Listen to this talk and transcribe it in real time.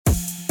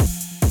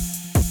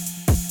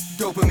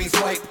Dopamine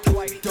swipe,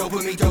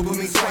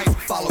 dopamine swipe.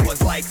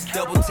 Followers, likes,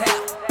 double tap.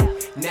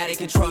 Now they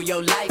control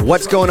your life.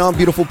 What's going on,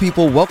 beautiful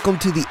people? Welcome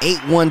to the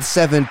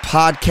 817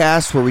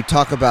 podcast, where we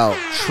talk about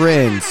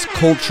trends,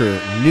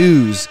 culture,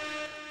 news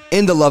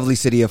in the lovely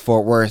city of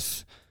Fort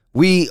Worth.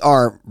 We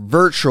are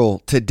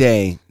virtual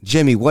today.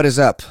 Jimmy, what is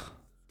up?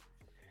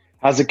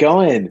 How's it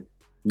going?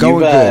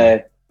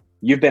 Good.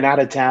 You've been out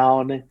of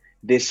town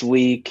this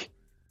week,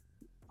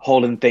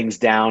 holding things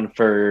down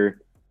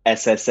for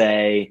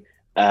SSA,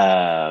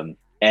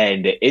 and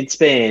it's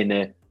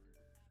been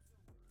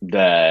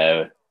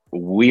the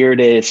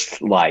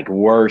weirdest,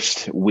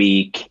 worst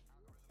week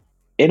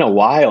in a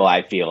while,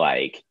 I feel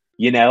like.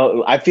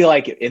 I feel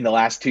like in the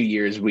last 2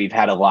 years, we've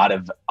had a lot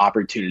of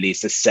opportunities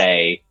to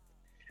say,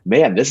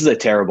 man, this is a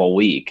terrible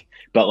week.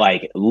 But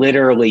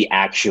literally,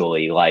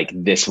 actually,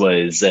 this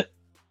was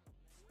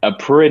a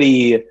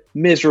pretty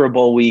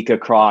miserable week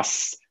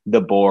across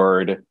the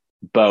board,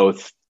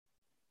 both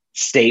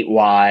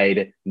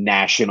statewide,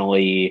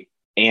 nationally,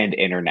 and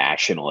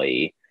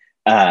internationally.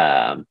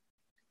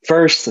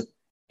 First,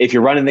 if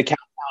you're running the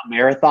Countdown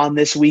Marathon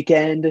this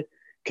weekend,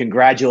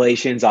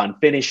 congratulations on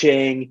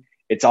finishing.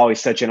 It's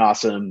always such an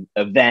awesome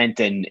event.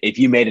 And if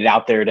you made it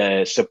out there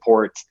to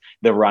support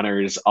the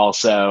runners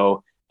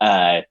also,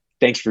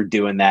 thanks for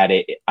doing that.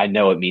 I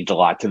know it means a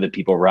lot to the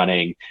people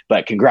running,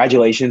 but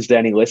congratulations to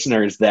any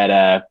listeners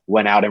that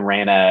went out and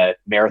ran a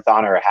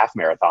marathon or a half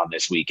marathon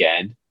this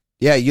weekend.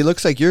 Yeah, you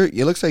looks like you.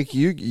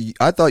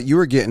 I thought you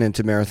were getting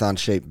into marathon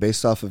shape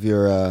based off of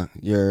your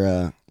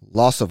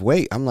loss of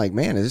weight. I'm like,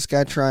 man, is this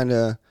guy trying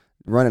to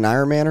run an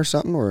Ironman or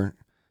something, or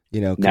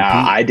compete? No,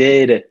 I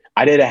did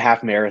a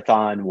half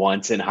marathon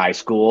once in high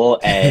school,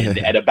 and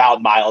at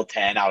about mile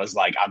 10, I was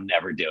like, I'm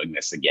never doing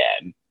this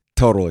again.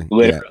 Totally.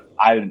 Literally,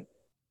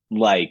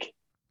 yeah.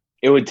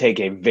 It would take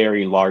a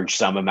very large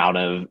sum of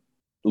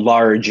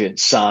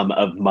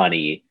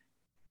money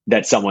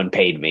that someone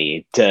paid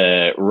me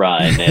to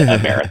run a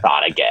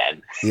marathon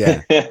again.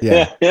 Yeah.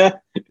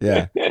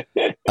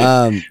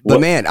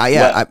 But man,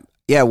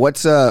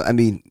 what's I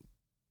mean,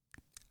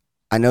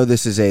 I know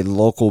this is a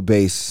local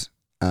base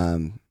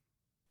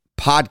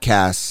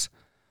podcast,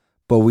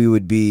 but we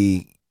would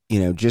be,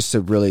 just to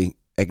really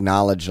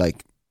acknowledge the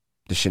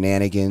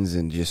shenanigans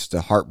and just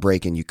the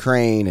heartbreak in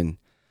Ukraine,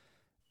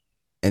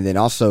 and then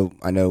also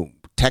I know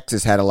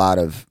Texas had a lot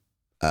of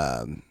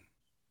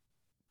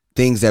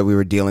things that we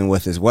were dealing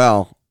with as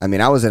well. I mean,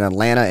 I was in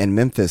Atlanta and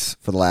Memphis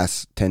for the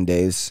last 10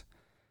 days,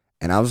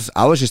 and I was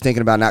just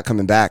thinking about not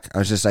coming back. I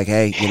was just like,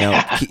 hey,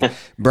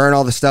 burn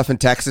all the stuff in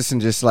Texas and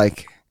just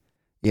get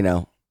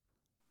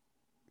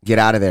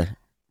out of there.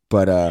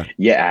 But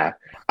yeah,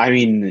 I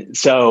mean,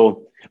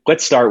 so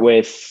let's start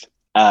with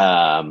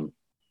Florida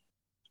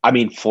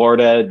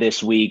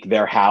this week,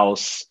 their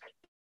House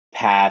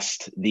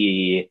passed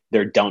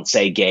their Don't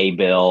Say Gay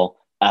bill.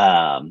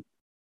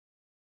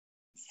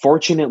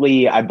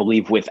 Fortunately, I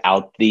believe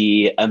without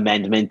the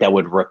amendment that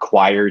would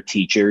require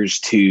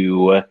teachers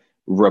to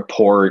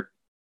report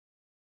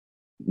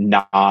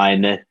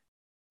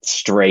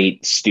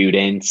non-straight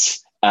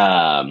students,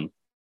 but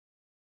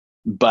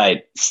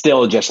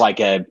still just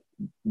a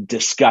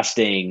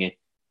disgusting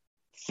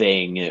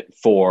thing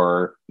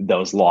for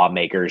those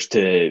lawmakers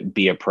to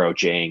be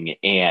approaching,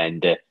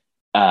 and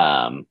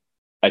a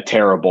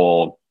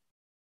terrible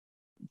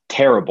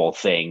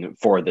thing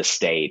for the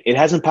state. It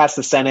hasn't passed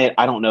the Senate.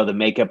 I don't know the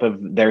makeup of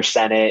their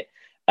Senate,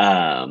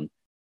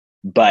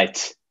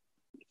 but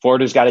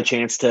Florida's got a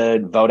chance to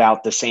vote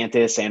out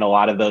DeSantis and a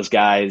lot of those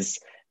guys.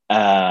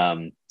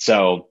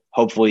 So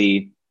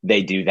hopefully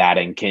they do that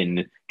and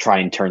can try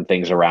and turn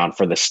things around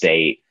for the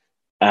state.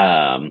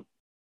 And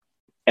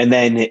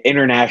then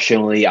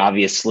internationally,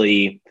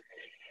 obviously,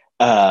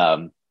 I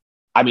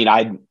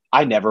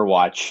never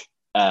watch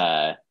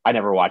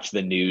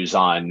the news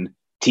on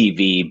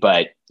TV,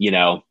 but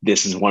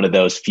this is one of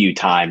those few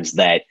times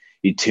that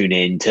you tune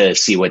in to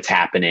see what's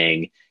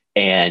happening,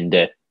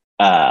 and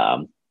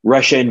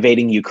Russia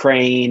invading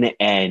Ukraine,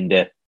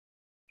 and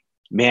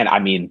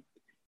man,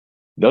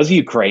 those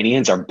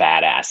Ukrainians are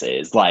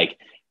badasses.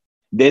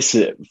 This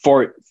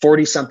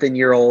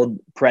 40-something-year-old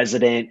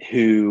president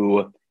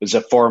who was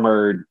a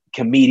former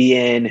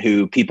comedian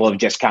who people have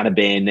just kind of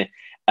been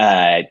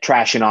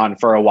trashing on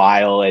for a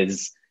while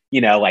as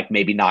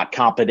maybe not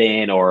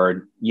competent,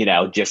 or,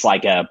 just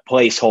a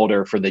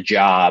placeholder for the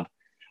job.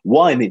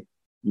 One,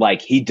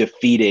 he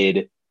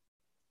defeated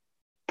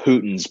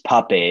Putin's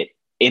puppet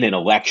in an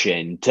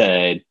election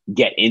to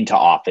get into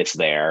office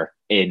there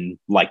in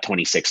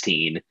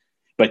 2016.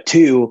 But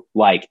two,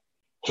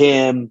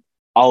 him,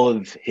 all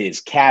of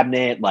his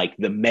cabinet,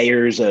 the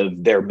mayors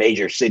of their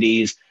major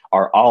cities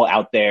are all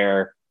out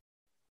there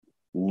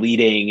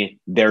leading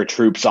their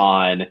troops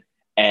on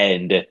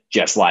and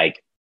just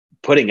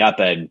putting up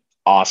an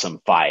awesome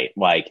fight.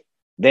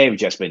 They've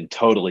just been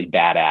totally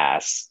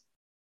badass.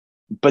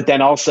 But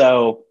then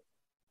also,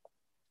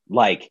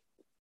 it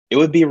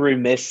would be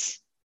remiss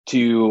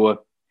to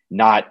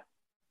not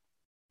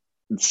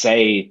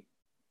say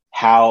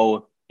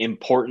how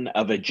important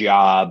of a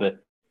job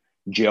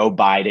Joe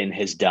Biden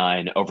has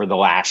done over the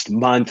last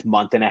month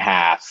and a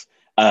half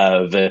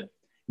of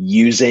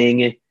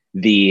using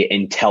the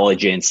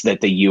intelligence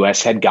that the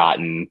U.S. had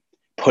gotten,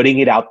 putting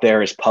it out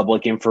there as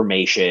public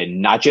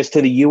information, not just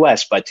to the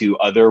U.S., but to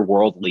other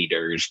world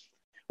leaders,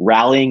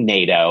 rallying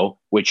NATO,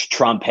 which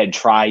Trump had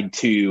tried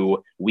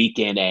to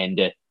weaken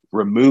and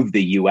remove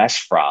the U.S.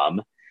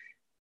 from,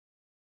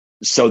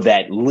 so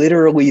that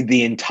literally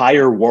the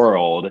entire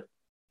world,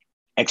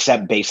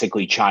 except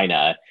basically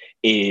China,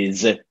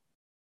 is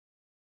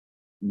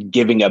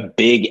giving a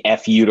big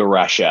FU to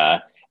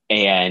Russia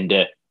and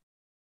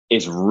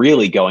is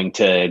really going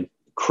to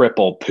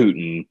cripple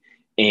Putin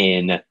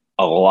in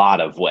a lot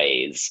of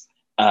ways.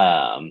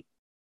 So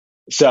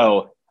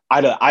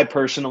I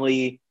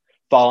personally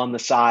fall on the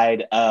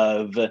side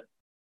of,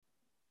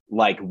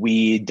 like,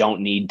 we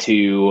don't need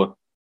to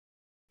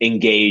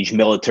engage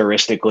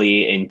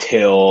militaristically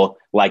until,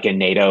 like, a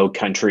NATO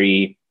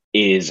country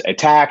is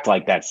attacked.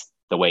 Like, that's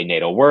the way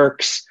NATO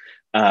works.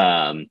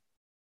 But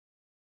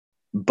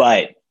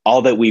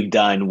all that we've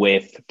done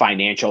with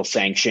financial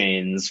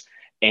sanctions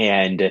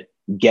and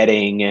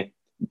getting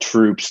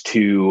troops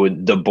to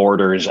the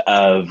borders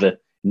of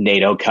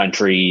NATO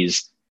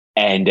countries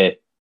and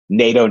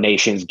NATO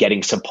nations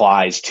getting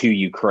supplies to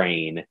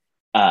Ukraine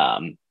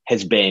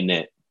has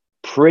been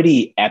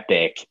pretty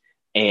epic,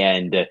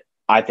 and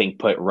I think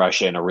put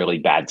Russia in a really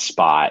bad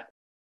spot.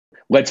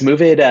 Let's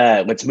move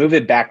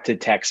it back to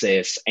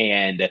Texas,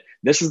 and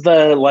this is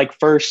the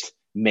first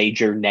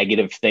major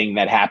negative thing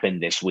that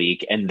happened this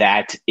week, and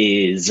that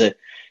is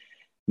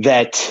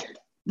that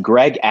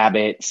Greg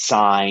Abbott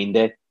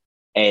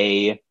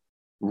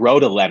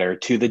wrote a letter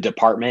to the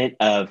Department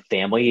of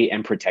Family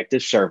and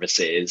Protective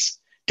Services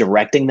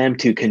directing them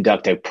to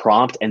conduct a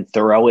prompt and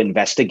thorough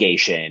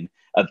investigation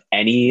of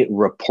any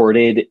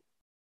reported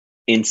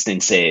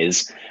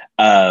instances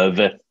of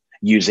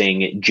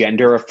using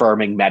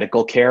gender-affirming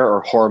medical care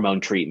or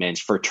hormone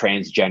treatments for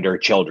transgender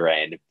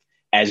children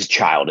as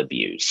child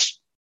abuse.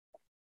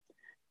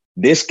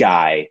 This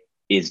guy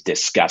is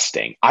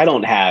disgusting. I've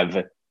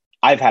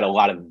had a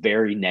lot of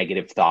very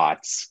negative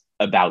thoughts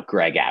about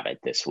Greg Abbott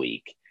this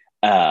week,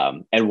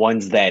 and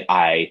ones that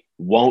I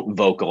won't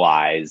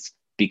vocalize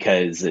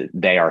because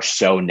they are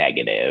so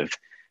negative.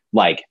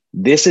 Like,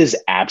 this is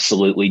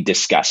absolutely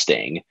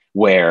disgusting,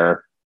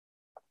 where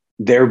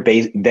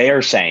they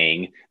are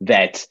saying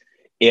that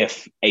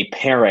if a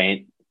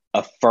parent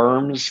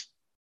affirms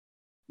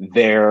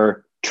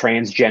their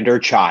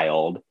transgender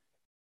child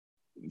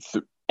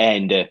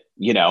and,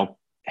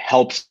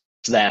 helps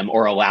them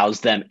or allows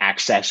them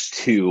access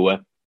to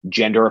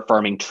gender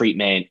affirming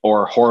treatment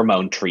or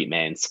hormone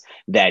treatments,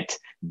 that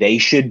they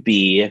should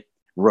be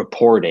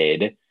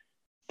reported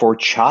for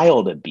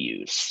child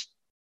abuse.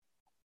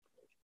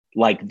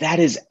 Like, that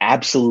is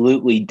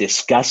absolutely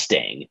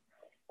disgusting.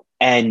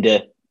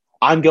 And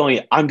I'm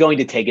going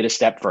to take it a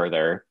step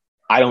further.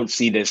 I don't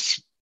see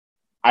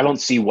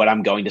what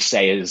I'm going to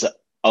say as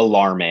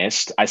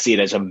alarmist. I see it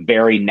as a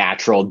very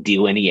natural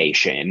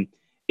delineation,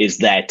 is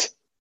that,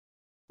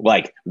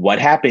 like, what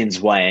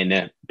happens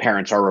when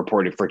parents are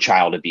reported for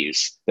child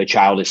abuse? The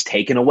child is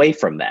taken away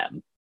from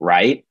them,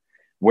 right?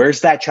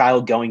 Where's that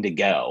child going to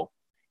go?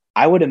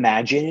 I would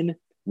imagine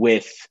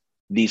with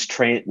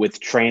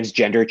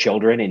transgender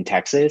children in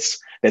Texas,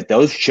 that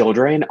those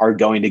children are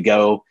going to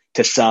go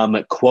to some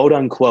quote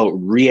unquote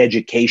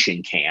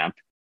re-education camp,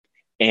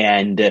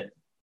 and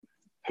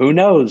who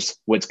knows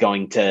what's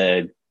going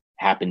to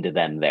happen to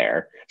them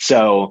there.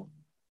 So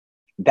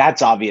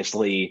that's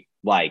obviously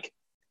like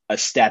a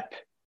step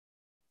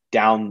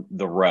down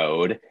the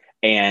road,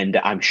 and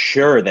I'm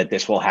sure that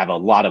this will have a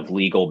lot of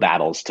legal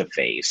battles to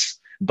face.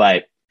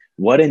 But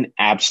what an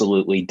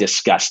absolutely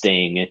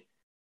disgusting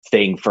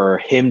thing for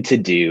him to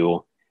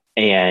do.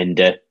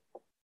 And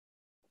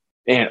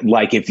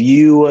like, if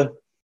you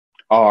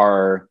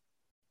are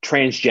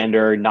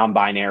transgender,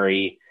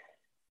 non-binary,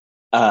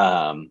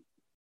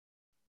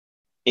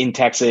 in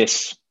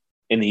Texas,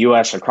 in the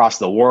US, across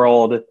the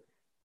world,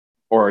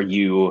 or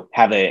you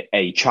have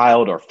a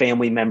child or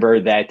family member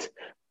that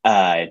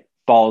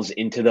falls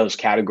into those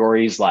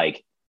categories,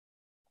 like,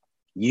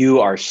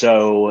 you are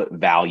so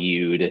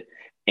valued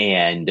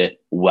and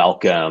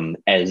welcome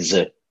as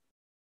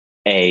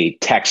a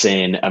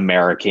Texan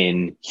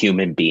American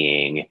human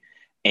being.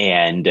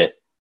 And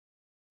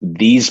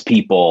these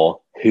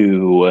people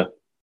who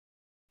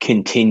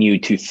continue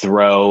to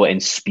throw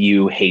and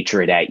spew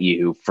hatred at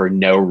you for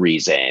no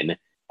reason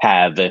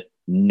have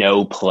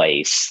no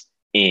place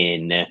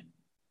in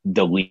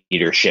the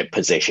leadership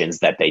positions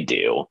that they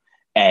do.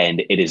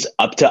 And it is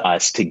up to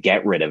us to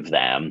get rid of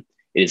them.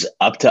 It is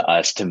up to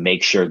us to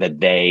make sure that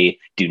they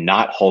do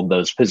not hold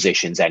those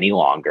positions any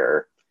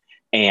longer.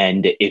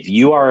 And if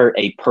you are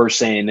a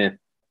person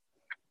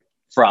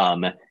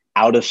from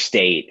out of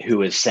state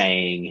who is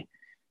saying,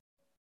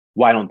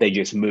 why don't they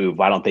just move?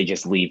 Why don't they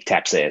just leave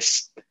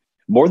Texas?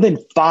 More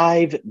than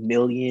 5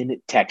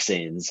 million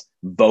Texans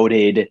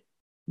voted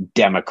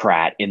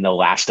Democrat in the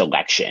last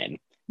election.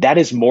 That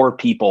is more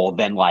people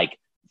than like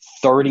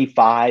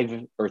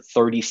 35 or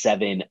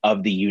 37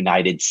 of the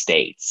United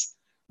States.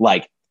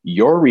 Like,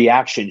 your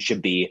reaction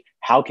should be,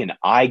 how can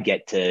I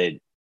get to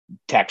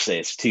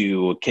Texas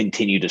to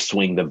continue to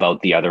swing the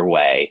vote the other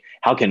way?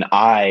 How can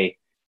I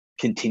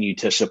continue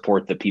to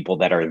support the people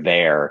that are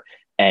there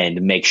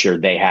and make sure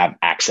they have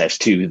access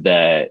to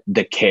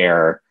the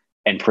care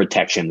and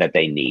protection that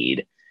they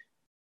need?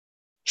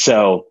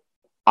 So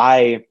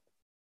I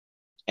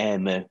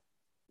am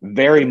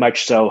very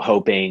much so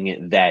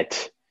hoping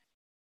that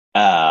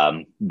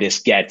this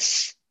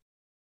gets,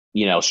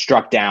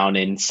 struck down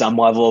in some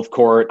level of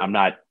court. I'm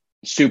not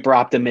super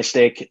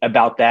optimistic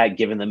about that,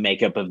 given the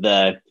makeup of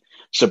the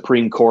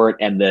Supreme Court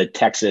and the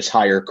Texas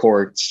higher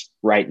courts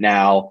right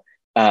now.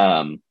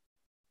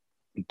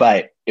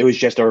 But it was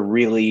just a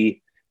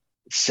really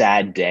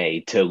sad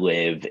day to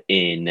live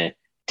in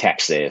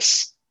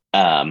Texas,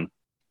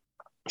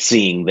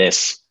 seeing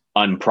this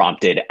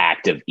unprompted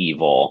act of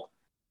evil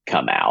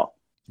come out.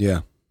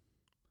 Yeah.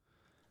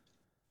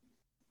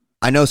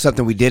 I know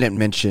something we didn't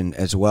mention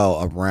as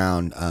well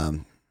around,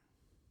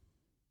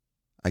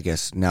 I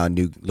guess now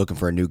looking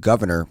for a new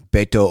governor.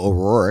 Beto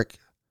O'Rourke,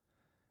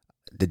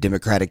 the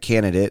Democratic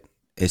candidate,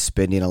 is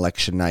spending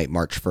election night,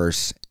 March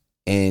 1st,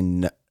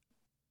 in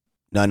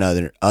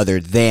none other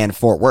than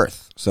Fort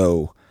Worth.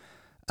 So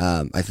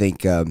I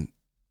think to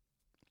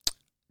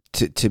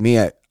me,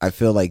 I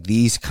feel like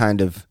these kind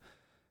of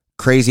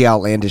crazy,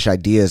 outlandish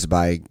ideas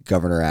by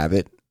Governor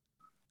Abbott,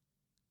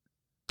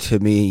 to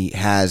me,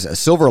 has a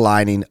silver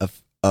lining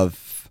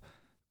of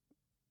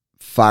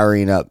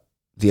firing up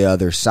the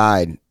other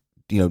side,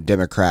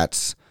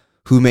 Democrats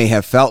who may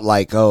have felt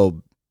like,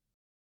 Beto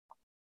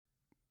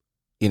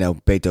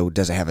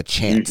doesn't have a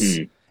chance.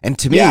 Mm-hmm. And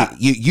to me,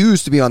 you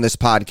used to be on this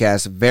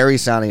podcast very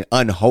sounding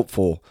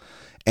unhopeful.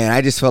 And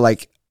I just feel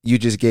like you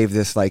just gave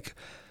this like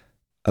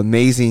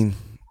amazing,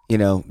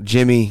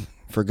 Jimmy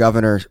for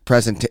governor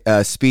present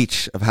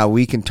speech of how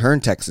we can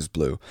turn Texas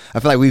blue. I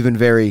feel like we've been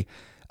very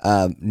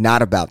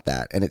not about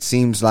that. And it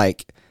seems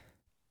like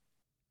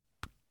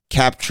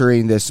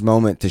capturing this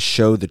moment to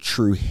show the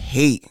true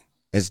hate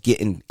is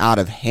getting out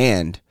of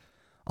hand,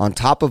 on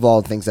top of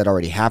all the things that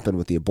already happened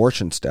with the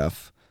abortion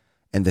stuff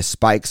and the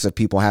spikes of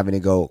people having to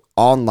go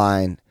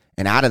online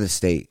and out of the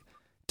state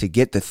to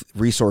get the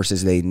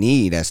resources they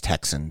need as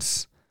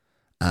Texans.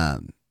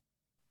 Now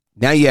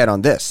you add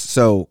on this.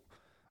 So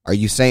are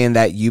you saying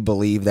that you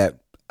believe that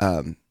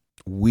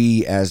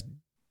we as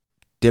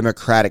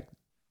Democratic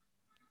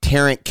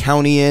Tarrant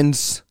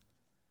Countyans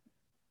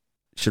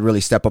should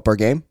really step up our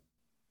game?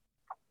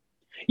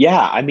 Yeah,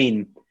 I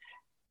mean,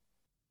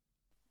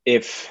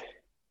 if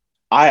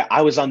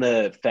I was on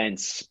the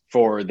fence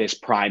for this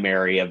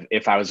primary of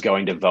if I was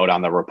going to vote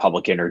on the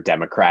Republican or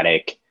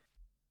Democratic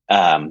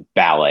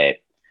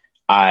ballot,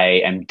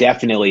 I am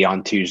definitely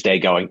on Tuesday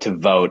going to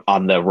vote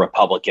on the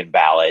Republican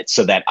ballot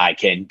so that I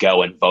can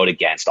go and vote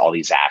against all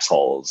these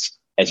assholes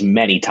as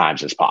many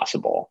times as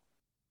possible.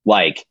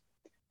 Like,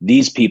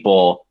 these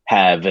people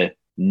have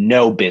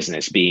no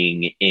business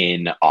being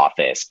in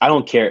office. I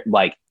don't care.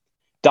 Like,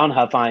 Don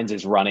Huffines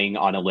is running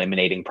on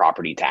eliminating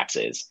property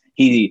taxes.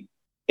 He,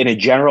 in a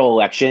general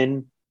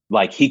election,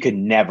 like, he could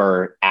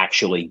never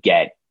actually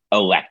get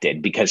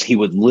elected because he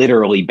would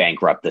literally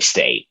bankrupt the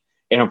state.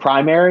 In a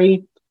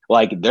primary,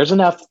 like, there's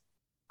enough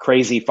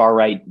crazy far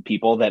right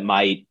people that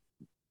might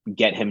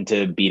get him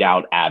to beat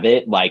out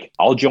Abbott. Like,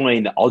 I'll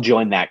join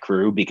that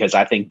crew because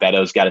I think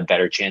Beto's got a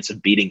better chance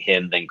of beating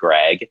him than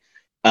Greg.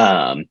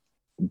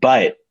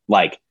 But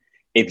like,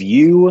 if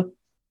you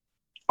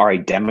are a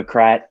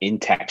Democrat in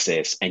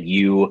Texas and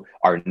you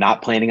are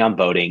not planning on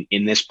voting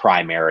in this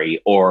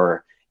primary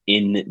or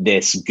in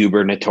this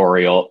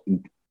gubernatorial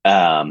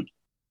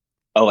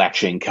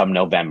election come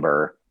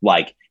November,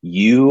 like,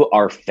 you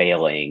are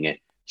failing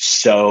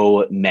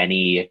so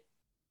many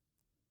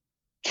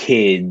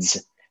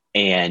kids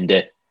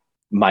and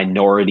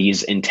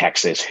minorities in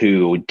Texas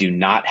who do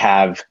not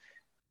have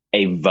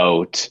a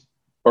vote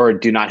or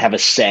do not have a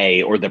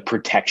say or the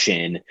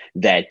protection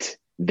that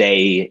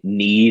they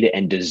need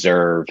and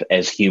deserve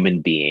as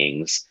human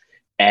beings.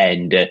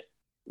 And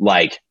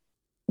like,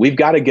 we've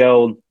got to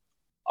go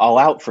all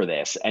out for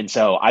this. And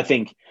so I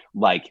think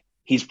like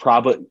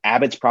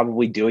Abbott's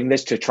probably doing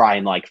this to try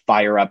and like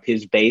fire up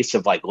his base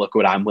of like, look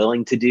what I'm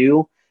willing to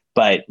do.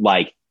 But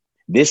like,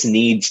 this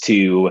needs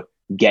to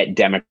get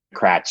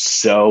Democrats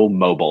so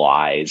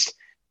mobilized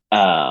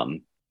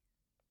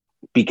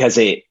because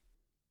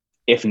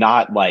if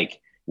not, like,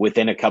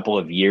 within a couple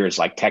of years,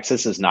 like,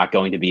 Texas is not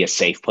going to be a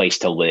safe place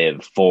to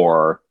live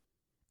for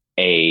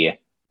a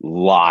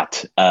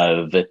lot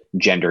of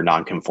gender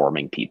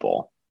nonconforming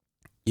people.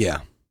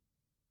 Yeah.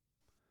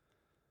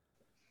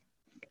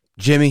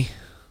 Jimmy,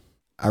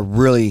 I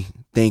really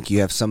think you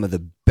have some of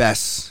the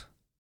best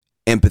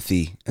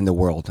empathy in the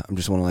world. I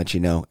just want to let you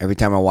know, every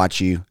time I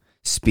watch you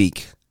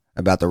speak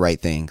about the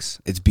right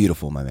things, it's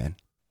beautiful, my man.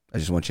 I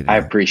just want you to know. I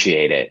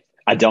appreciate it.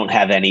 I don't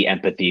have any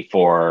empathy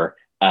for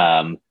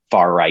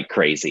far right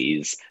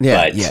crazies.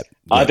 But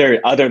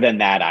other than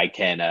that, I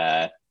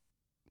can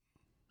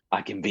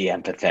I can be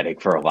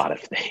empathetic for a lot of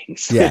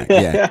things.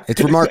 Yeah.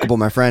 It's remarkable,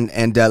 my friend.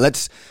 And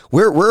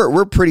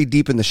we're pretty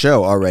deep in the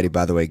show already,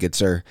 by the way, good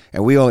sir.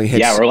 And we only hit.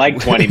 Yeah, we're like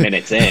 20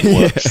 minutes in.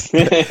 Whoops.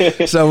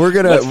 So we're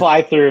gonna let's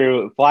fly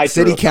through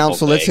city a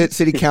council. couple Let's hit things.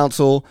 city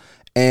council.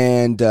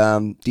 And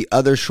the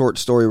other short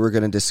story we're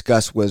going to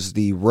discuss was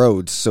the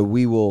roads. So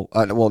we will,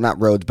 well, not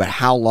roads, but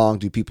how long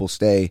do people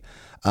stay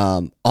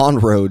on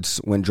roads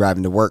when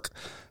driving to work?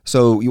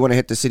 So you want to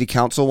hit the city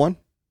council one?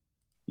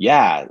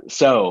 Yeah.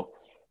 So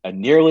a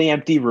nearly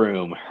empty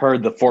room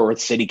heard the Fort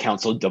Worth City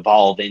Council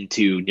devolve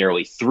into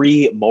nearly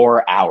 3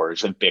 more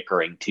hours of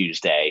bickering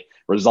Tuesday,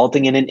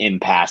 resulting in an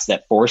impasse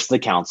that forced the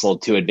council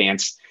to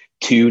advance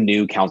 2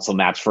 new council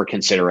maps for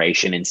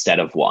consideration instead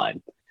of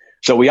 1.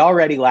 So we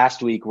already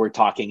last week were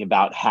talking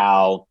about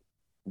how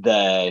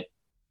the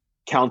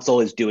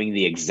council is doing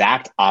the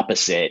exact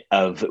opposite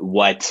of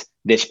what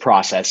this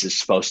process is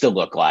supposed to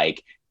look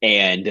like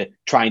and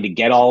trying to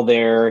get all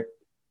their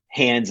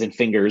hands and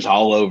fingers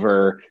all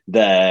over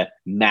the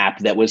map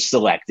that was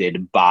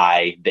selected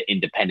by the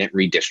Independent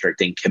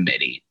Redistricting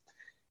Committee.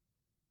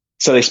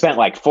 So they spent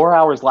like 4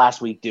 hours last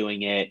week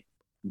doing it,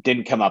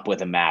 didn't come up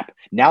with a map.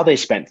 Now they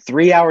spent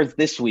 3 hours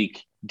this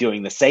week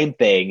doing the same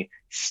thing,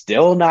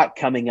 still not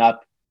coming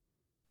up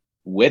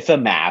with a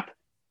map,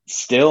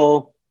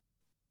 still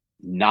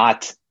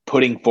not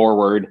putting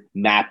forward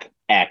map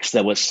X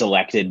that was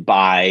selected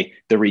by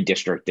the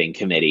redistricting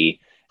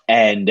committee.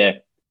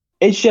 And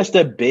it's just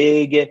a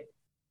big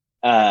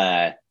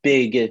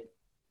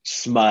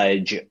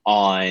smudge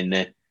on,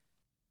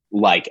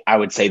 like, I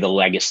would say the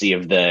legacy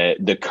of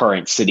the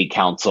current city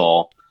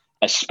council,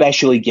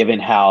 especially given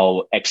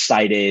how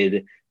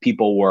excited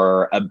people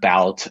were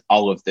about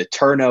all of the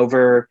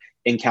turnover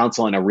in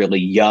council and a really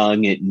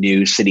young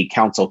new city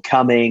council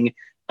coming.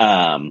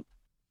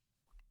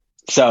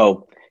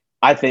 So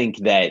I think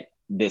that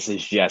this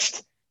has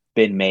just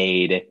been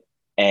made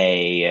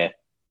a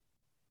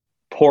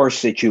poor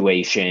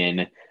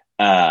situation.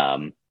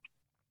 I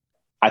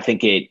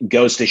think it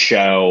goes to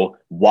show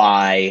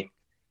why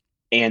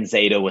Ann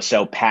Zeta was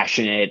so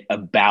passionate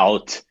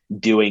about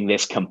doing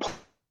this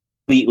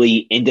completely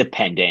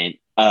independent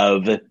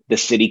of the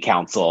city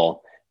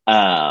council.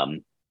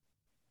 And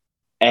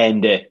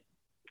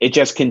it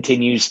just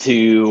continues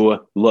to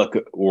look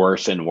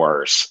worse and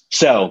worse.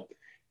 So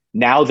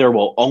now there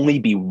will only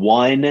be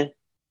one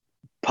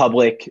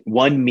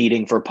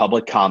meeting for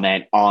public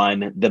comment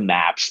on the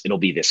maps. It'll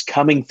be this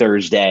coming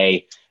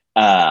Thursday.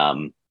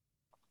 And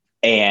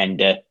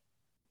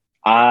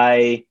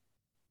Carrie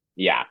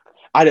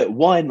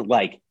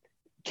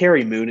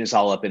Moon is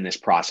all up in this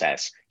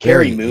process.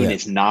 Carrie Moon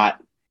is not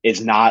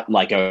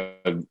like a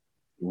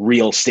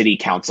real city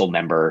council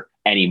member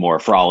anymore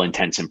for all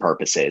intents and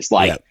purposes.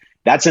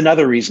 That's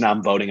another reason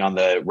I'm voting on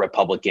the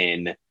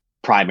Republican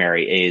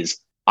primary is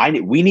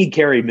we need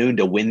Carrie Moon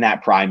to win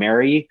that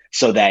primary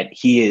so that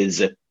he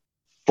is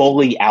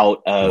fully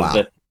out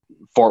of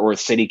Fort Worth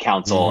City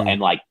Council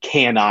and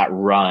cannot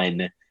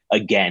run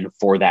again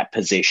for that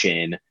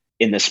position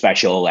in the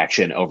special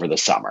election over the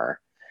summer.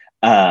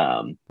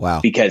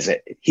 Because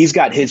he's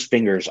got his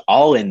fingers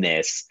all in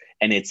this,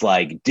 and it's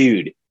like,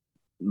 dude,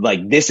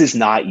 this is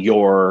not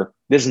your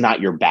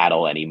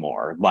battle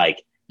anymore.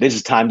 This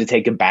is time to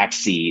take a back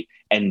seat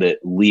and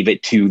leave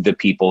it to the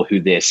people who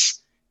this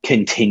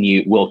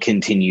will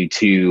continue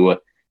to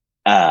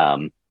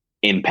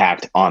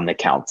impact on the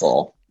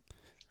council.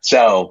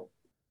 So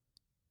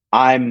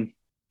Carlos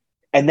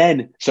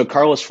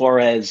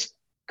Flores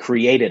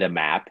created a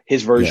map.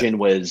 His version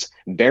was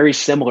very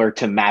similar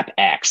to Map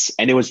X,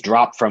 and it was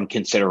dropped from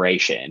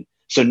consideration.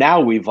 So now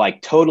we've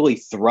totally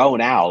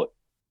thrown out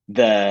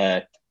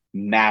the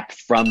map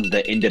from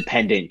the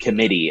independent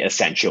committee,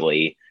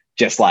 essentially.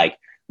 Just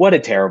what a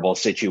terrible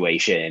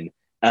situation.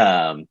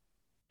 And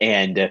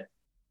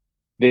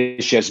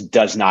this just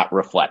does not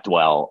reflect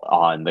well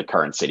on the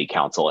current city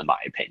council, in my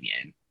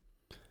opinion.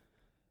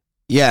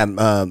 Yeah,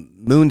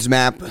 Moon's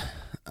map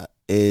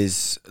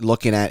is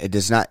looking at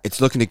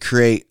it's looking to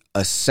create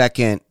a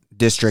second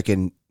district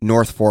in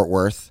North Fort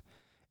Worth.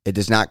 It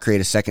does not create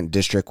a second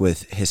district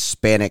with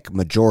Hispanic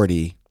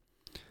majority.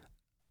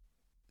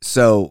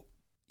 So,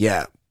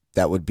 yeah,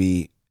 that would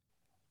be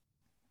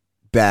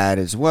bad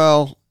as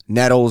well.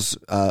 Nettles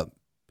map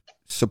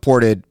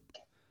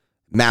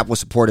was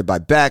supported by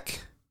Beck.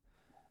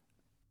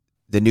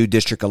 The new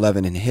District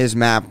 11 in his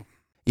map.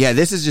 Yeah,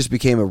 this has just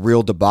became a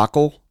real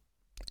debacle.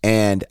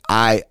 And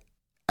I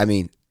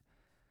mean,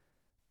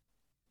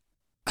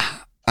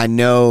 I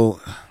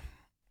know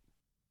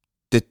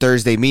the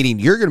Thursday meeting,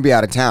 you're going to be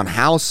out of town.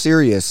 How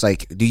serious?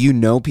 Do you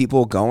know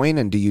people going?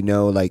 And do you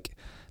know,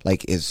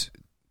 is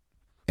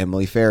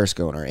Emily Ferris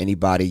going or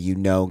anybody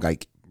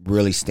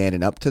really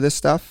standing up to this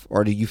stuff?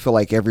 Or do you feel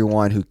like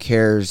everyone who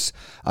cares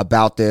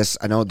about this,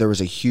 I know there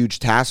was a huge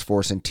task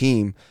force and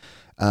team,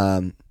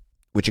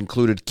 which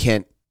included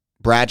Kent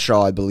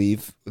Bradshaw, I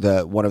believe,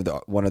 one of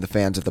the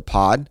fans of the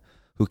pod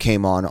who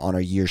came on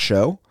a year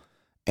show.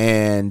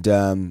 And,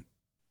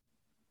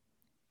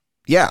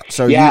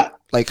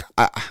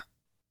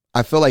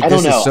 I feel like I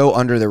this don't know. is so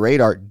under the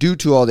radar due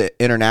to all the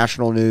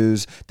international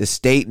news, the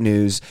state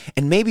news,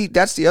 and maybe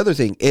that's the other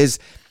thing is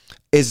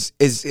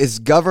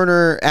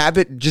Governor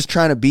Abbott just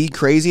trying to be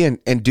crazy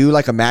and do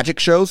like a magic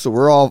show? So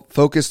we're all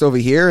focused over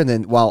here, and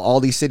then while all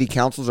these city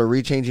councils are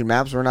rechanging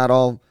maps, we're not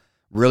all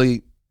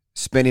really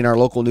spinning our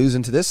local news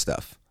into this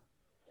stuff.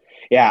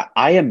 Yeah,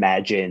 I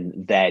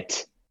imagine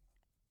that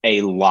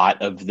a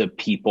lot of the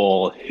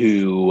people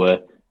who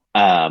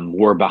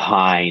were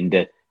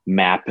behind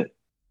Map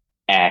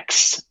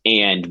X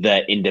and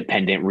the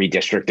independent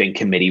redistricting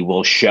committee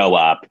will show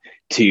up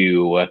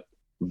to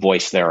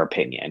voice their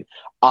opinion.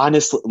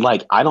 Honestly,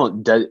 like, are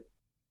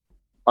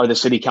the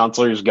city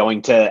councilors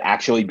going to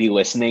actually be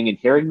listening and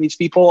hearing these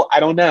people? I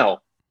don't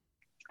know.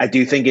 I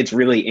do think it's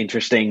really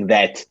interesting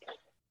that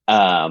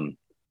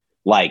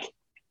like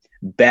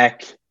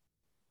Beck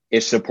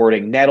is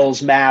supporting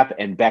Nettles' map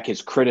and Beck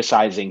is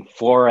criticizing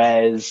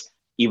Flores,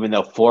 even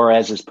though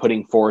Flores is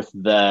putting forth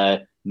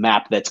the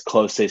map that's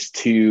closest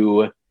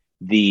to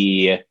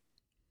the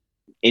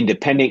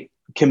independent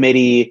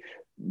committee.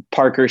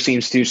 Parker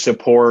seems to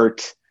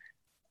support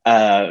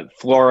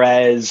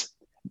Flores.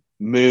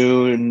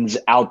 Moon's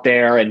out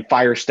there, and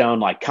Firestone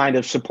like kind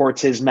of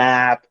supports his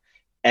map,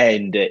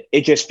 and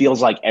it just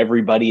feels like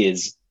everybody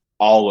is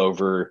all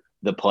over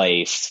the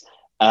place.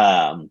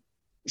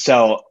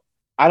 So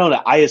I don't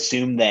know. I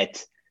assume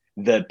that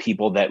the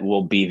people that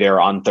will be there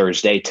on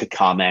Thursday to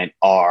comment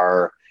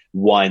are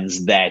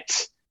ones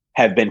that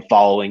have been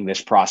following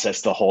this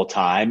process the whole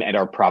time and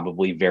are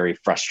probably very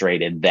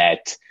frustrated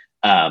that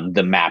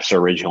the maps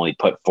originally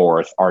put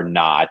forth are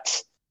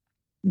not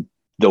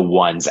the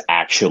ones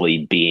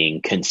actually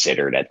being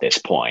considered at this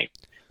point,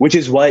 which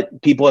is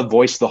what people have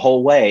voiced the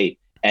whole way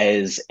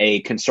as a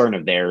concern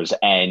of theirs.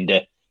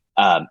 And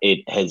it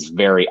has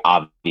very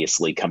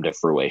obviously come to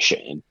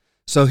fruition.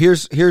 So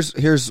here's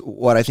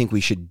what I think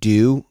we should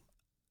do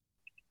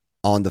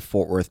on the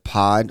Fort Worth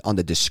pod, on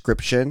the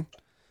description,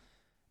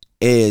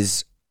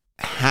 is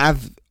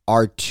have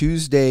our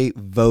Tuesday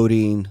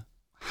voting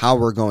how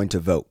we're going to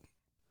vote.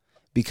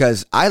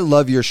 Because I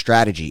love your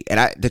strategy.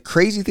 And the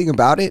crazy thing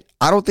about it,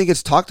 I don't think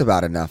it's talked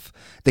about enough.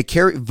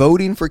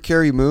 Voting for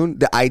Carrie Moon,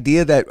 the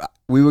idea that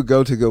we would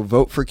go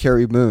vote for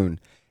Carrie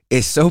Moon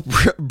is so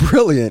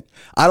brilliant.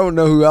 I don't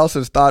know who else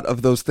has thought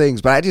of those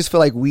things, but I just feel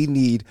like we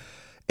need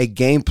a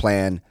game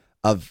plan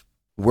of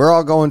we're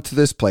all going to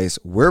this place,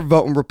 we're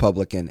voting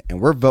Republican,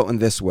 and we're voting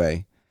this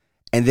way.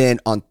 And then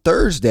on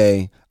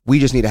Thursday, we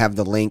just need to have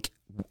the link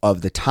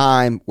of the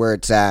time where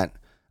it's at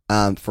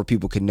for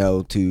people can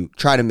know to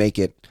try to make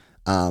it.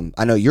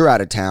 I know you're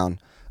out of town,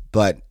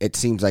 but it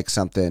seems like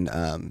something,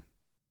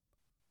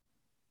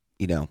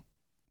 people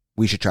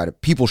should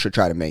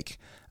try to make.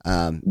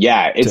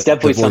 Yeah, it's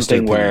definitely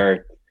something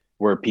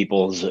where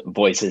people's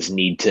voices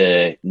need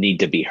to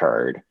be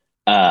heard.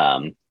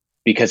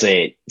 Because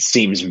it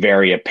seems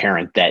very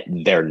apparent that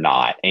they're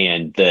not.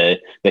 And the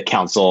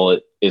council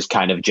is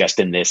kind of just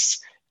in this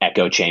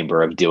echo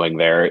chamber of doing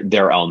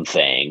their own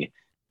thing.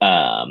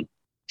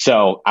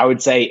 So I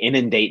would say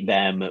inundate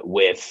them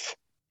with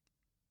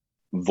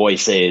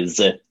voices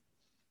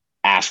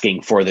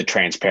asking for the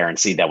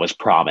transparency that was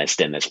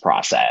promised in this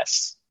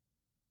process.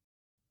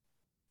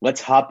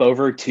 Let's hop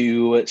over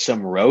to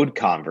some road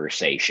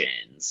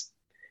conversations.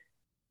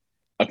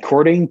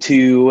 According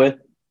to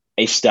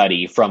a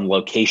study from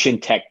location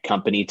tech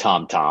company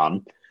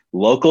TomTom,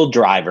 local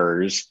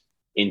drivers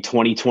in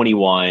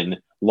 2021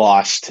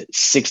 lost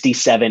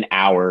 67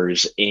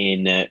 hours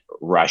in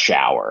rush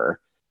hour.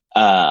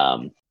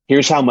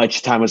 Here's how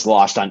much time was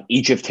lost on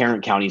each of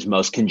Tarrant County's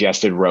most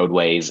congested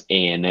roadways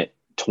in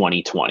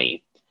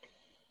 2020.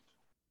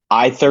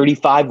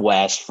 I-35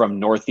 West from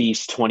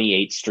Northeast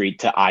 28th Street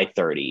to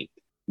I-30,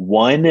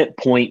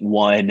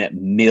 1.1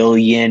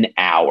 million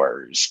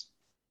hours.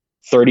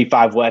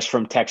 35 West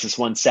from Texas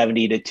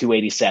 170 to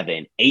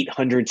 287,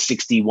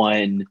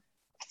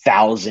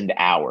 861,000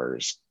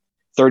 hours.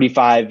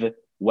 35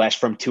 West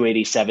from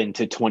 287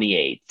 to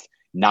 28th,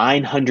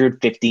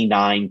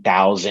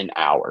 959,000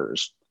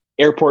 hours.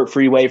 Airport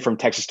Freeway from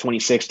Texas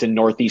 26 to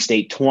Northeast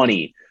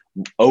 820,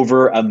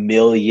 over 1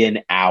 million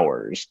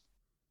hours.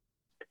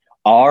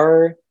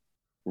 Our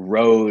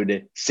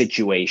road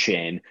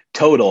situation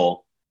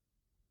total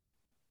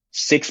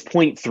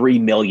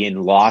 6.3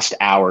 million lost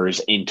hours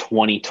in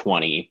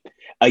 2020,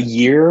 a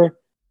year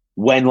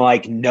when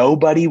like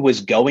nobody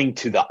was going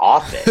to the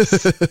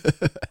office.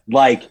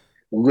 Like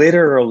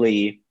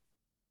literally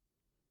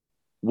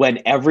when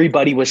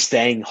everybody was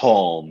staying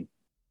home,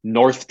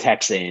 North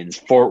Texans,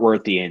 Fort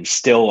Worthians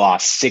still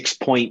lost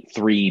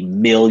 6.3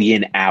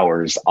 million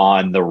hours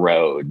on the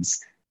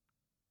roads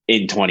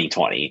in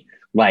 2020.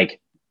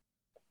 Like,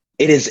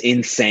 it is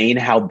insane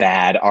how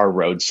bad our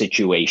road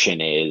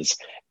situation is.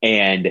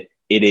 And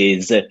it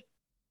is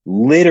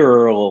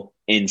literal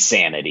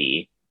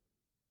insanity,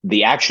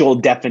 the actual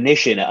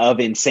definition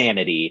of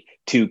insanity,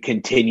 to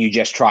continue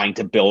just trying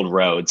to build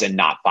roads and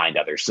not find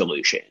other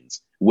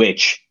solutions,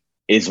 which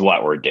is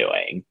what we're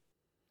doing.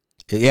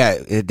 Yeah,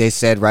 they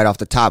said right off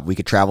the top we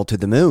could travel to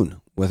the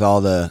moon with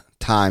all the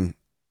time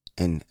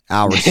and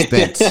hours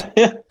spent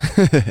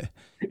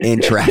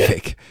in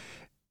traffic.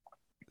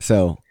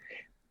 So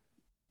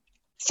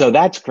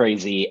that's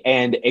crazy.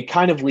 And it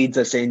kind of leads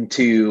us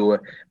into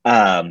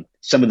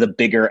some of the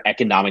bigger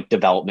economic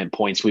development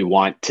points we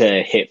want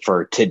to hit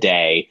for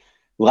today.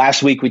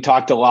 Last week, we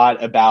talked a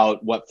lot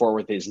about what Fort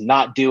Worth is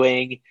not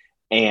doing.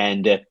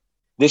 And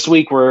this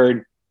week,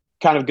 we're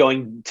kind of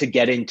going to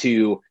get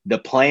into the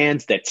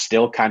plans that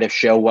still kind of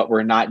show what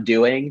we're not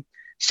doing.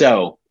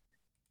 So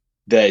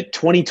the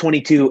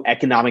 2022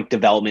 Economic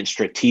Development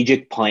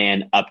Strategic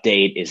Plan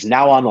update is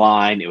now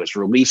online. It was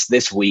released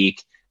this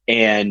week,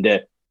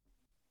 and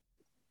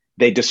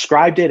they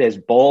described it as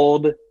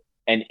bold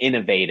and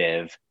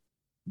innovative,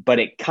 but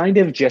it kind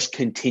of just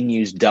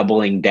continues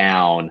doubling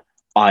down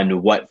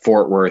on what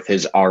Fort Worth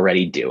is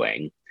already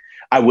doing.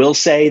 I will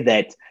say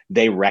that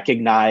they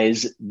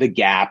recognize the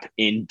gap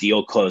in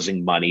deal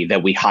closing money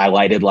that we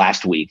highlighted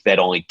last week, that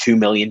only $2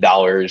 million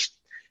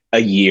a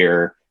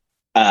year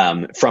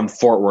from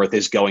Fort Worth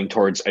is going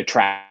towards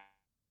attracting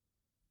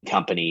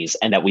companies,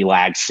 and that we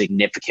lag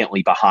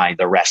significantly behind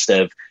the rest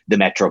of the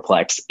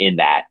Metroplex in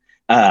that.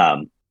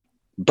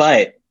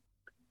 But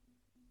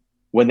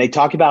when they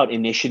talk about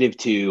Initiative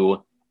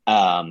 2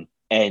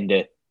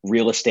 and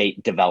real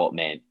estate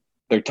development,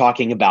 they're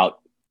talking about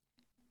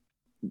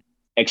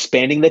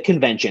expanding the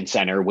convention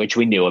center, which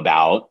we knew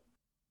about,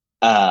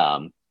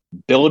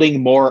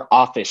 building more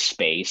office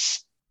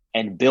space,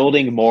 and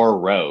building more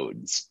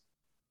roads.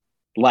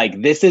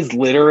 Like, this is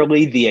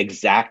literally the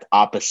exact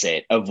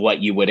opposite of what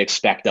you would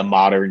expect a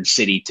modern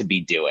city to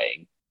be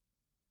doing.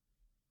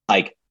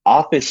 Like,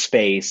 office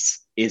space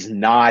is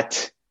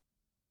not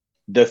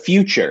the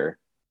future.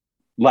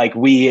 Like,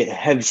 we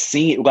have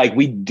seen, like,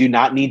 we do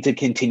not need to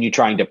continue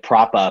trying to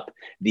prop up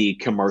the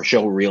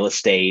commercial real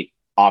estate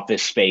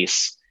office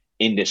space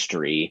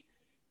industry.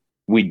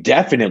 We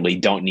definitely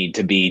don't need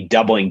to be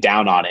doubling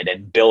down on it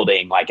and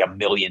building like 1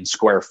 million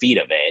square feet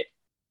of it.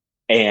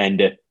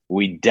 And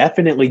we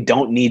definitely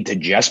don't need to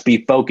just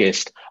be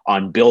focused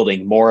on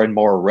building more and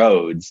more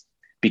roads,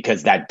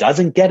 because that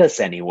doesn't get us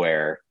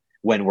anywhere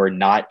when we're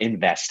not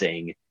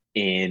investing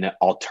in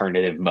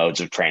alternative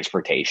modes of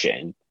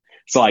transportation.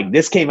 So like,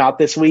 this came out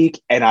this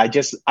week and I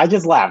just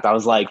laughed. I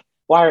was like,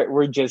 why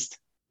we're just,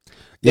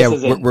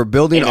 we're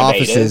building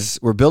offices.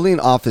 We're building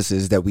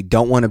offices that we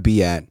don't want to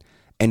be at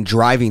and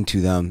driving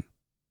to them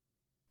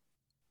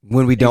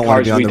when we don't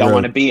want to be on the road. We don't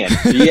want to be in.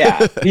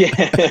 Yeah.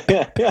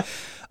 Yeah.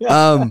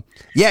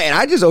 Yeah, and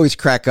I just always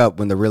crack up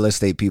when the real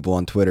estate people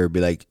on Twitter be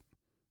like,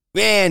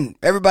 "Man,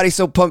 everybody's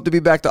so pumped to be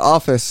back to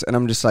office," and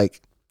I'm just like,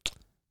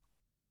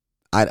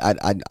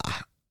 I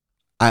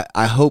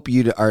hope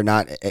you are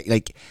not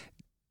like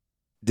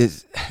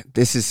this.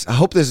 This is. I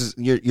hope this is.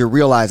 You're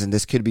realizing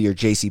this could be your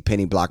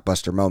JCPenney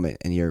blockbuster moment,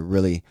 and you're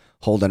really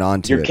holding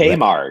on to your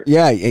Kmart.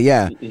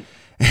 Yeah.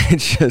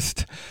 It's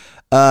just,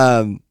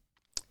 and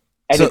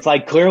it's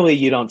like, clearly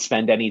you don't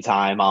spend any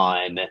time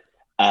on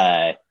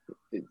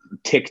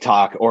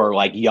TikTok or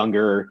like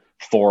younger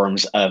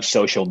forms of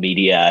social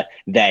media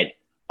that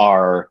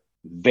are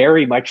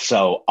very much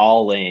so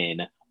all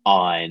in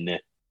on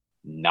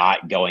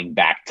not going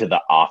back to the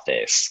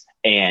office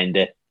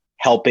and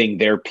helping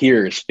their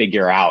peers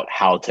figure out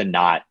how to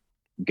not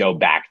go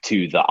back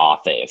to the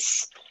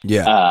office.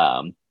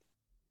 Yeah.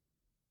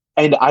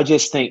 And I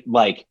just think,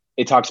 like,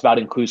 it talks about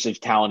inclusive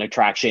talent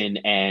attraction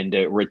and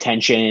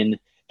retention,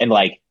 and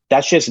like,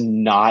 that's just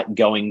not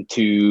going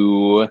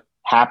to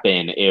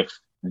happen if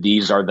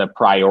these are the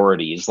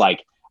priorities.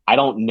 Like, I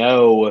don't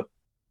know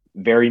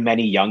very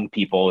many young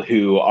people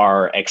who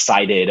are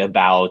excited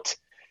about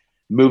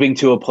moving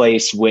to a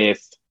place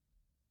with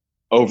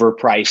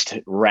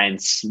overpriced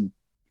rents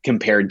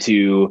compared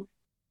to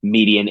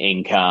median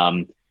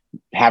income,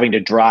 having to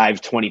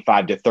drive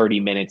 25 to 30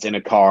 minutes in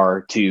a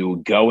car to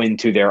go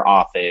into their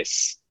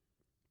office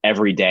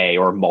every day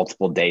or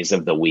multiple days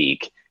of the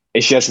week.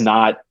 It's just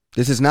not.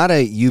 This is not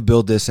a you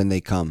build this and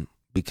they come,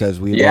 because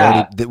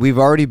we've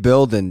already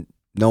built and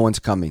no one's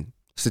coming.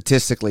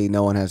 Statistically,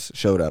 no one has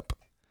showed up,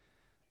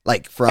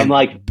 like, from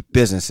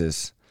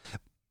businesses.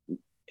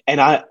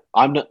 And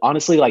I'm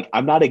honestly, like,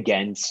 I'm not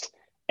against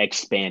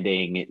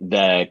expanding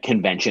the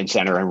convention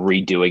center and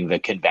redoing the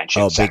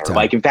convention center.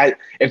 Like,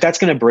 if that's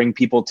going to bring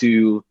people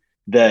to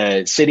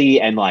the city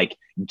and like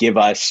give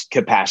us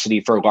capacity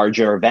for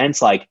larger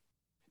events, like,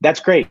 that's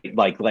great.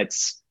 Like,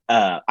 let's.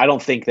 I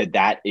don't think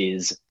that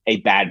is a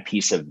bad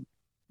piece of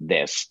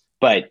this,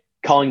 but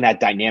calling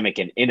that dynamic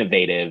and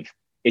innovative,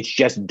 it's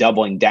just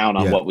doubling down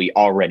on what we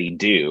already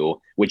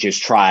do, which is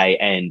try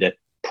and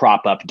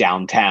prop up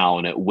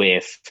downtown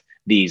with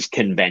these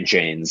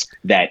conventions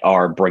that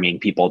are bringing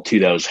people to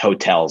those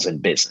hotels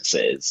and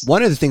businesses.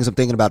 One of the things I'm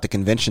thinking about the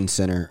convention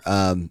center,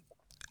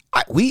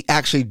 we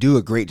actually do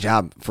a great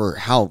job for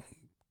how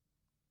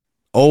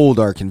old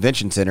our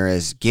convention center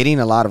is, getting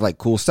a lot of like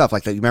cool stuff.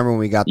 Like, you remember when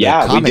we got the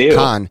Comic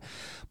Con?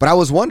 But I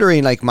was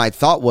wondering, like, my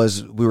thought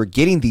was we were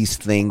getting these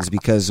things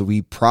because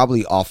we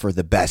probably offer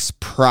the best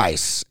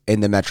price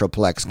in the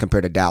Metroplex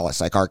compared to Dallas.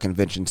 Like, our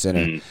convention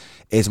center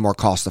is more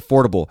cost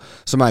affordable.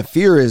 So my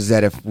fear is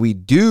that if we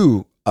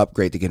do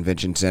upgrade the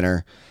convention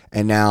center,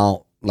 and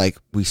now like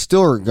we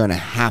still are going to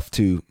have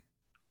to.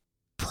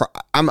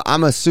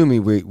 I'm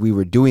assuming we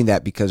were doing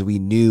that because we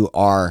knew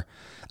our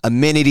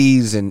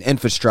amenities and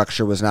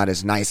infrastructure was not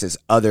as nice as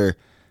other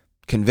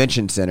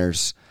convention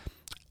centers.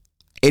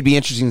 It'd be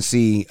interesting to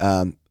see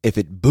if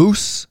it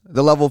boosts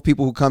the level of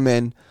people who come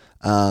in,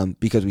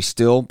 because we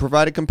still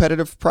provide a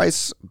competitive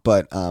price.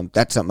 But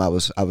that's something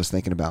I was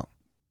thinking about.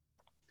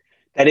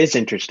 That is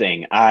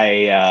interesting.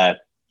 I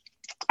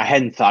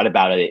hadn't thought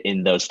about it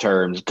in those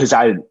terms because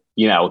I don't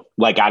know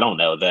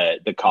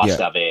the cost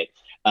of it.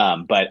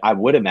 But I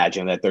would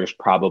imagine that there's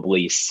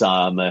probably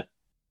some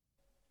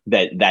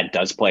that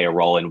does play a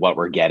role in what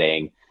we're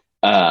getting.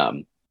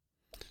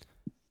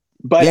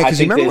 But yeah, because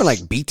you remember when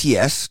like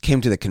BTS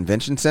came to the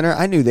convention center?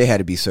 I knew they had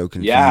to be so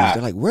confused. Yeah.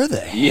 They're like, "Where the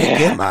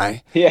heck am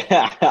I?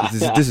 Yeah,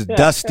 This is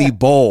Dusty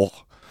Bowl."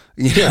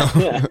 But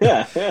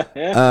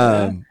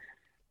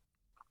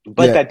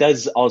that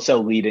does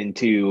also lead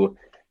into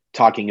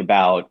talking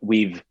about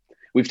we've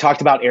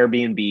talked about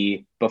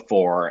Airbnb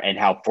before and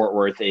how Fort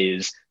Worth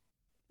is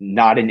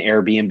not an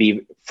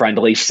Airbnb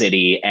friendly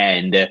city,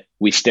 and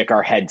we stick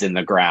our heads in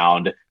the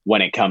ground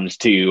when it comes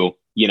to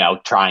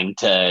trying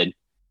to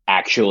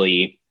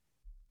actually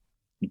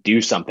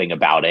do something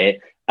about it.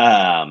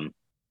 And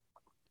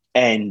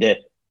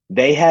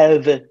they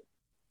have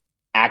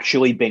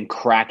actually been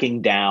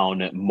cracking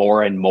down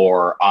more and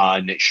more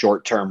on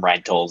short-term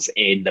rentals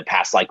in the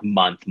past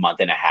month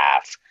and a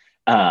half.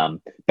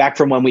 Back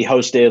from when we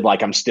hosted,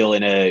 I'm still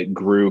in a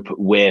group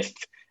with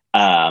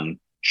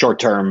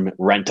short-term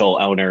rental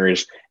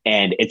owners,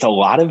 and it's a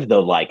lot of the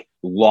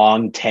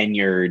long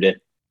tenured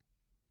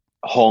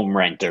home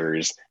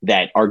renters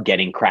that are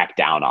getting cracked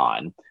down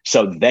on.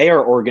 So they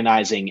are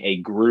organizing a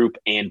group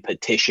and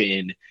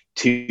petition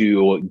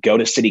to go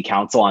to city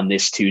council on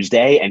this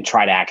Tuesday and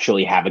try to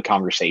actually have a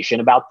conversation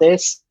about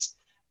this.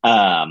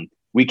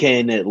 We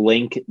can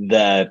link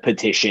the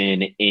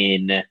petition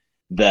in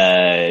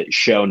the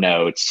show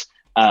notes.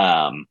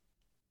 But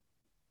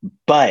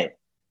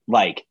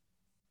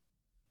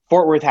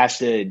Fort Worth has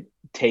to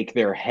take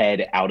their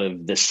head out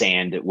of the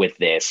sand with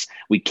this.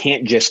 We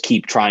can't just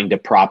keep trying to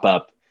prop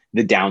up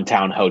the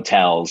downtown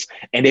hotels.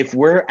 And if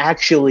we're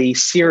actually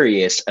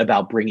serious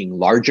about bringing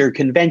larger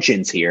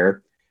conventions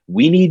here,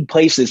 we need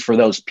places for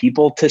those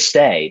people to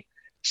stay.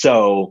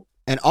 So,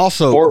 and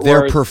also Fort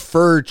their Worth,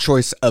 preferred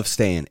choice of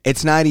staying.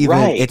 It's not even.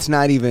 Right. It's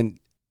not even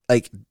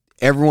like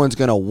everyone's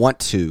gonna want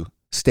to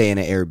stay in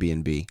an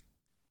Airbnb,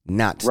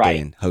 not stay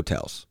in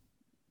hotels.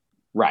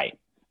 Right.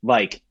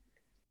 Right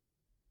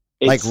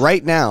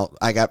now,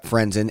 I got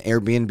friends in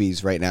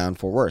Airbnbs right now in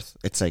Fort Worth.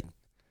 It's like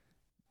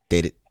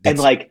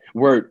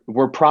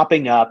we're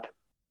propping up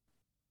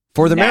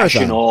for the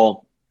marathon.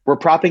 We're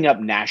propping up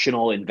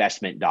national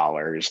investment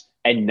dollars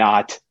and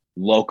not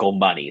local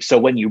money. So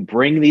when you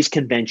bring these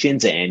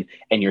conventions in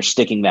and you're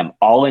sticking them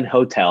all in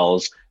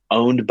hotels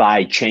owned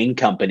by chain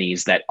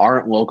companies that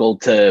aren't local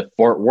to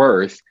Fort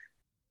Worth,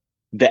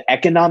 the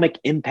economic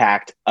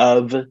impact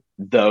of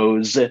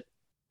those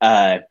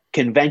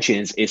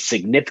conventions is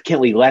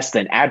significantly less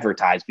than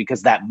advertised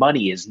because that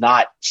money is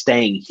not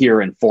staying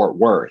here in Fort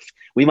Worth.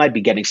 We might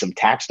be getting some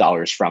tax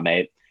dollars from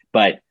it,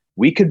 but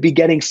we could be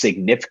getting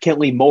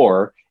significantly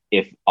more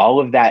if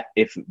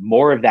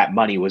more of that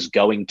money was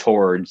going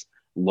towards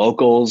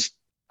locals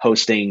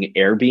hosting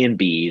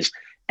Airbnbs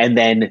and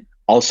then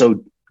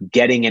also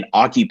getting an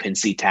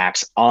occupancy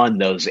tax on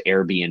those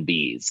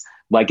Airbnbs.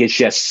 It's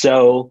just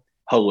so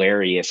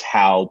hilarious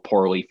how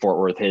poorly Fort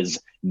Worth has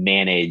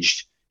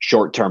managed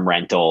short-term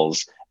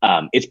rentals.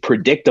 It's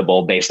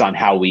predictable based on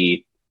how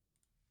we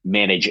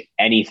manage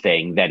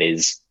anything that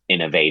is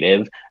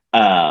innovative.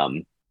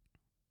 But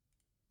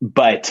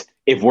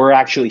if we're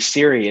actually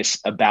serious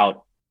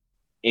about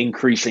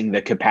increasing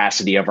the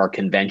capacity of our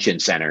convention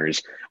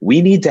centers,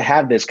 we need to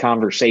have this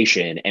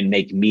conversation and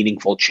make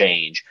meaningful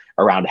change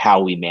around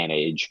how we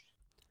manage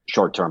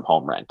short-term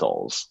home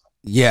rentals.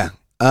 Yeah.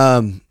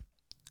 Man,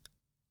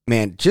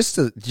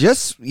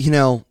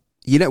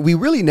 we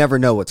really never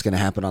know what's going to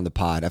happen on the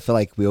pod. I feel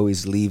like we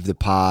always leave the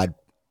pod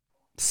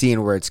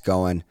seeing where it's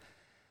going.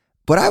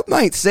 But I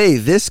might say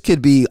this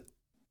could be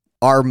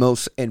our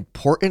most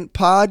important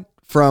pod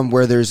from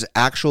where there's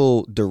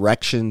actual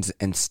directions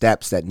and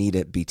steps that need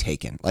to be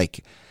taken. I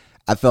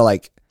feel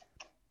like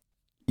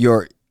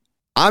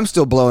I'm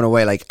still blown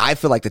away. I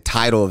feel like the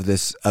title of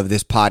this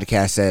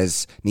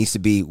podcast needs to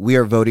be "We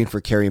are voting for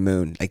Carrie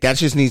Moon." That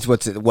just needs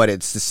what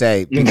it's to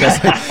say because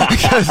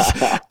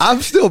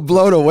I'm still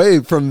blown away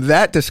from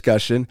that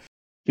discussion.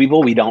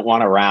 People we don't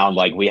want around,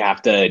 we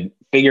have to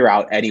figure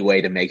out any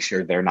way to make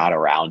sure they're not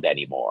around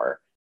anymore.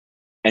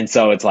 And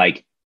so it's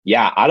I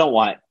don't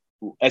want.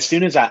 As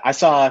soon as I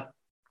saw,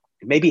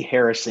 maybe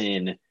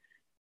Harrison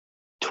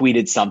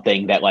tweeted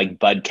something that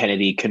Bud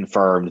Kennedy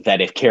confirmed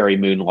that if Carrie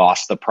Moon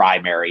lost the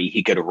primary,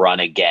 he could run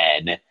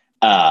again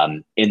in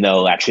the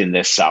election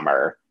this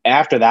summer.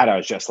 After that, I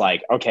was just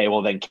okay,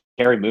 well then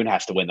Carrie Moon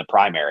has to win the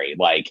primary.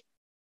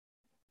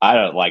 I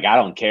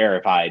don't care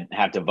if I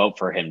have to vote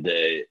for him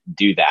to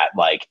do that.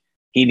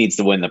 he needs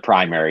to win the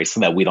primary so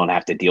that we don't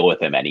have to deal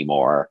with him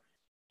anymore.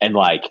 And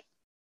like,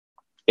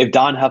 if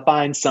Don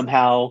Huffine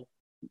somehow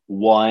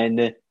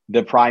won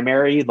the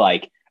primary,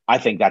 like, I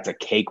think that's a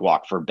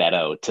cakewalk for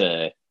Beto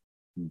to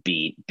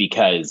beat,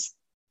 because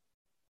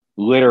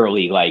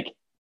literally, like,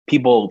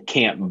 people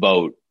can't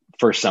vote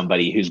for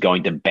somebody who's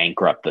going to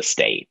bankrupt the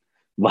state,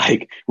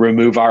 like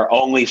remove our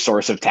only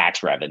source of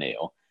tax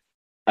revenue.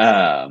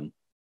 And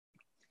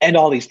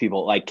all these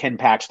people, like Ken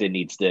Paxton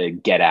needs to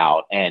get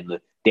out, and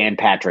Dan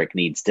Patrick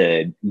needs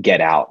to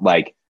get out.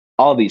 Like,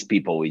 all these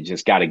people we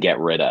just got to get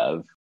rid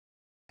of.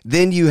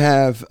 Then you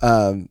have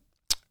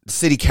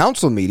city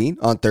council meeting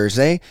on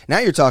Thursday. Now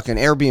you're talking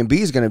Airbnb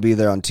is going to be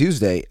there on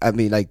Tuesday. I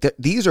mean, like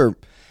these are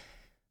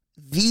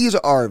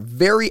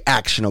very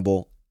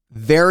actionable,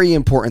 very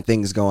important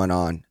things going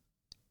on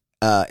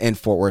in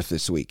Fort Worth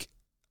this week.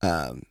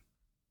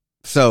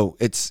 So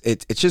it's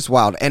just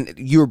wild. And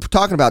you were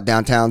talking about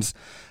downtowns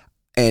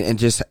and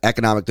just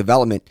economic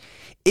development.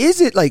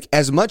 Is it, like,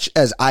 as much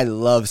as I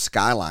love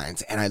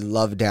skylines and I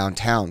love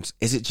downtowns,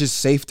 is it just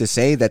safe to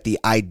say that the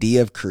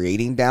idea of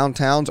creating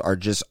downtowns are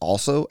just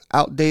also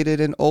outdated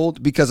and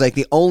old? Because, like,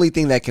 the only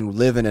thing that can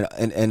live in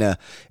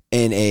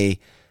a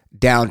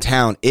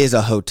downtown is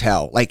a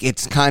hotel. Like,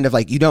 it's kind of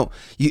like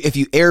if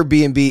you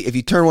Airbnb, if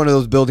you turn one of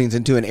those buildings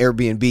into an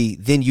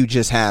Airbnb, then you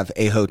just have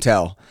a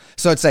hotel.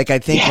 So it's like, I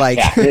think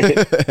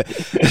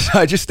so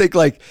I just think,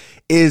 like,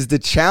 is the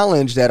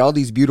challenge that all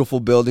these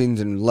beautiful buildings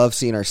and love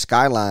seeing our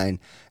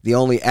skyline, the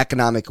only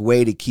economic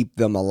way to keep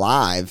them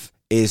alive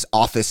is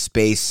office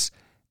space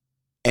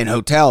and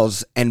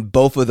hotels. And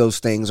both of those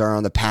things are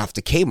on the path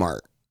to Kmart.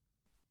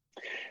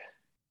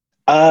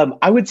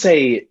 I would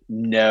say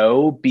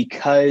no,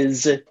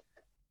 because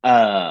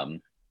I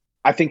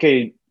think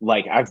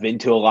I've been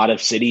to a lot of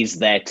cities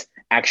that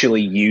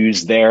actually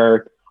use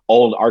their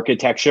old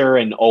architecture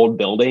and old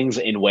buildings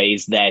in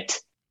ways that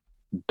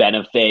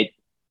benefit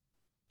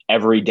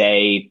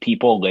everyday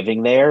people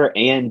living there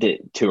and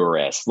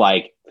tourists.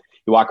 Like,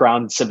 you walk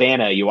around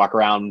Savannah, you walk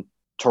around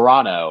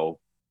Toronto,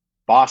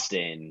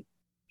 Boston,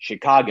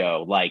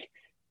 Chicago, like,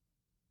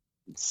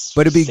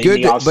 but it'd be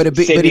Sydney, good. But it'd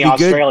be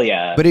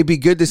Australia. Good. But it'd be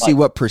good to see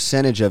what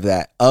percentage of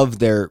that of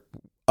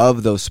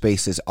those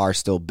spaces are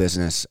still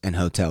business and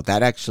hotel.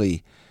 That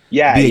actually, be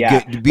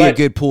a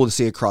good pool to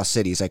see across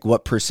cities. Like,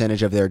 what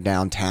percentage of their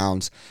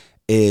downtowns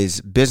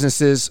is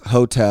businesses,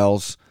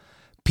 hotels,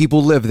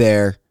 people live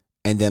there,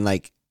 and then,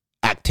 like,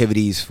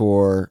 activities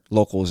for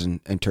locals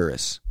and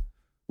tourists.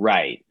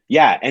 Right.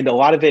 Yeah, and a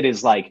lot of it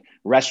is like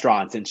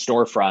restaurants and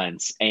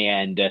storefronts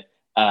and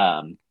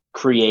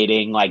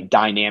creating like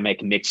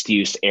dynamic mixed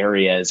use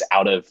areas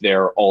out of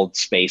their old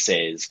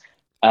spaces.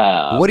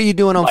 What are you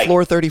doing on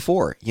floor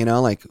 34? You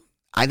know, like,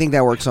 I think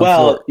that works on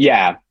floor.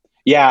 Yeah.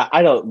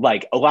 I don't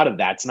like a lot of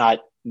that's not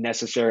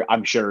necessary.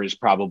 I'm sure is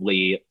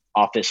probably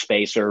office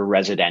space or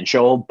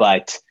residential,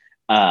 but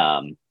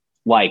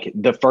like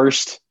the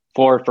first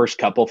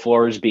couple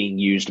floors being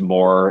used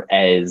more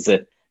as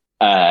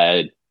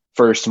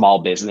for small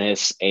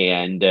business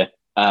and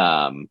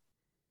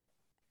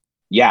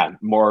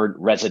more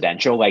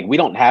residential. Like, we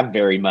don't have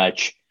very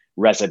much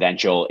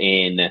residential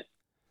in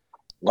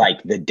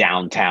like the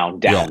downtown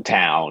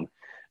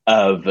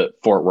of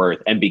Fort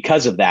Worth. And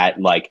because of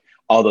that, like,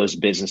 all those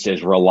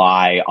businesses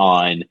rely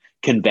on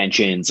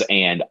conventions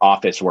and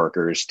office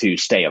workers to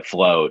stay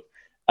afloat.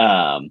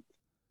 And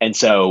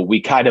so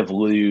we kind of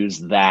lose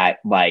that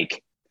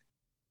like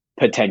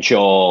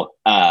potential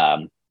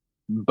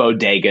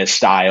bodega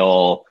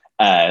style,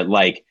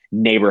 like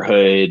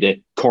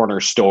neighborhood corner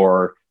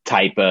store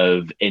type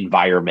of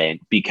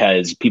environment,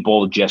 because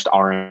people just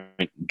aren't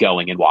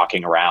going and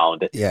walking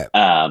around. Yeah.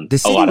 The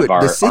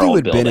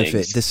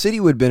city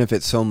would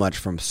benefit so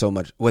much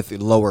with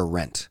lower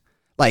rent.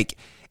 Like,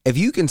 if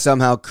you can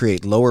somehow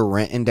create lower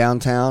rent in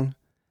downtown,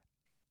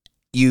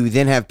 you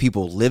then have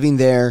people living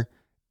there.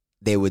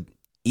 They would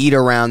eat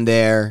around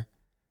there.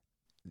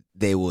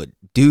 They would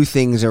do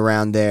things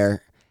around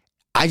there.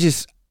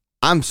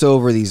 I'm so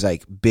over these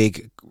like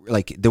big,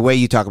 like the way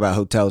you talk about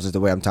hotels is the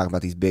way I'm talking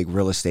about these big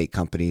real estate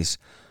companies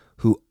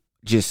who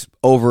just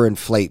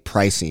overinflate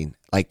pricing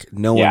like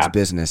no one's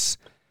business.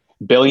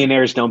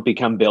 Billionaires don't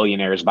become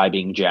billionaires by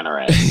being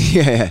generous.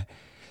 Yeah.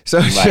 So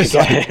it's just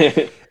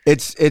like,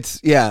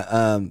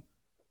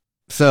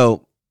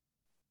 so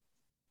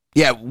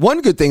yeah,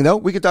 one good thing though,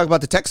 we could talk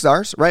about the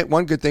Techstars, right?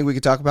 One good thing we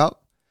could talk about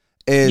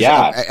is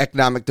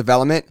economic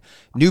development.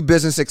 New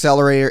business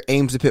accelerator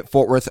aims to put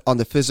Fort Worth on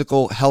the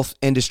physical health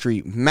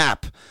industry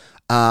map.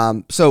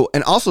 And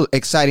also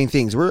exciting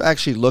things. We're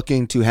actually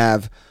looking to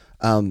have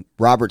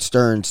Robert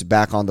Stearns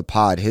back on the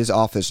pod. His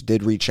office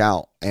did reach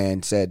out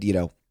and said, we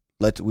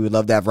would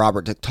love to have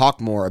Robert to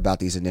talk more about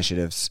these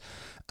initiatives.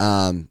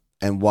 And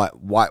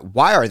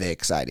why are they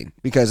exciting?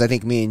 Because I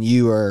think me and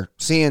you are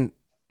seeing,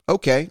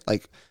 okay,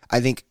 like, I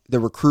think the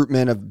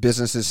recruitment of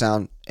businesses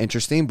sound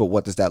interesting, but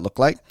what does that look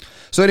like?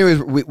 So anyways,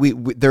 we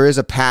there is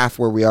a path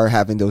where we are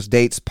having those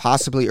dates,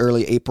 possibly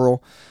early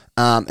April.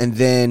 And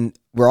then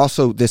we're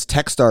also, this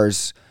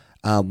Techstars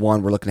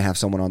one. We're looking to have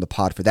someone on the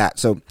pod for that.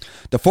 So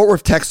the Fort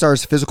Worth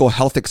Techstars Physical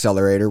Health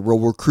Accelerator will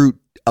recruit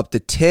up to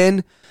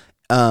 10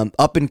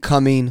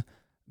 up-and-coming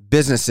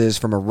businesses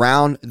from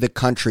around the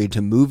country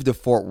to move to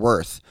Fort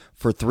Worth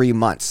for 3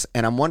 months.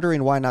 And I'm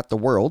wondering why not the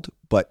world,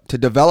 but to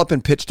develop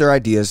and pitch their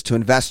ideas to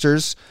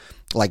investors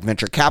like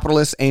venture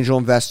capitalists, angel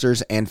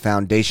investors, and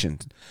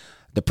foundations.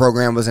 The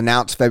program was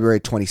announced February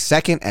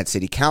 22nd at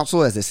City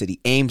Council as the city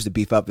aims to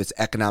beef up its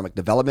economic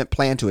development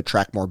plan to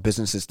attract more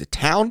businesses to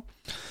town.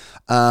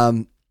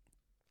 So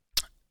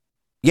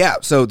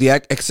the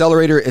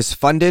accelerator is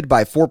funded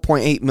by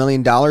 $4.8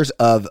 million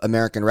of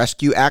American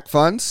Rescue Act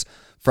funds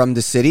from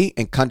the city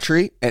and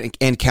country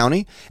and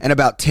county, and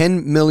about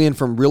 $10 million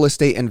from real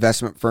estate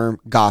investment firm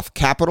Goff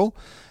Capital,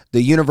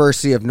 the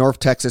University of North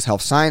Texas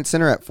Health Science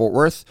Center at Fort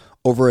Worth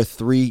over a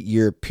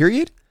 3-year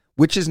period,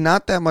 which is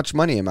not that much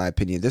money in my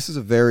opinion. This is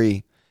a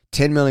very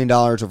 $10 million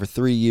over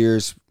 3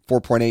 years,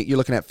 4.8. You're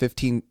looking at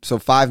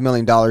 $5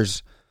 million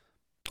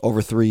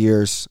over 3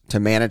 years to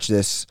manage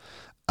this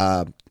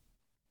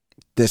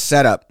this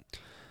setup.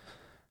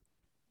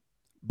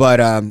 But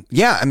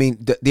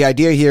the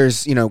idea here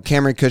is,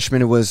 Cameron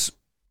Cushman was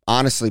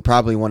honestly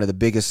probably one of the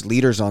biggest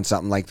leaders on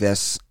something like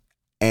this,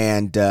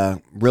 and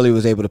really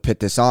was able to put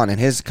this on. And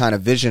his kind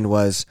of vision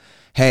was,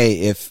 hey,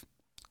 if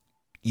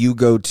you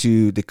go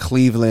to the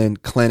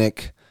Cleveland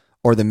Clinic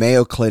or the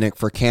Mayo Clinic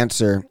for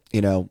cancer,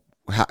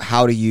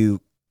 how do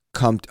you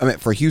come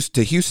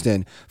to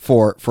Houston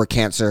for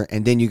cancer,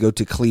 and then you go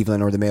to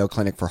Cleveland or the Mayo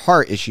Clinic for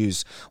heart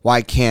issues?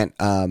 Why can't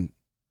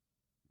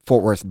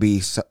Fort Worth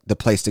be the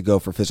place to go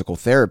for physical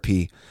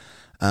therapy?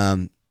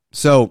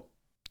 So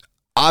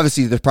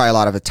obviously there's probably a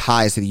lot of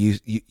ties to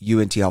the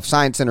UNT Health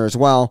Science Center as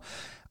well.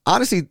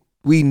 Honestly,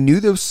 we knew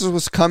this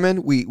was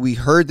coming. We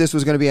heard this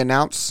was going to be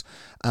announced.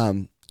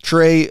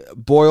 Trey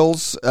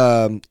Boyles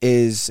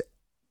is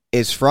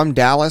from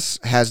Dallas,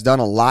 has done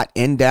a lot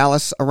in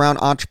Dallas around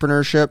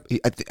entrepreneurship.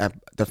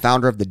 The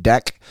founder of The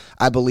Deck,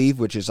 I believe,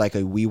 which is like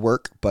a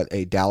WeWork, but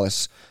a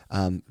Dallas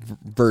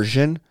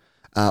version,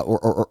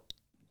 or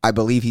I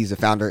believe he's the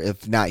founder.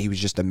 If not, he was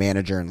just a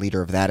manager and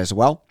leader of that as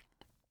well.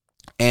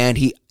 And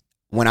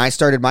when I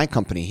started my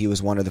company, he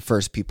was one of the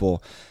first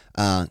people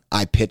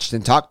I pitched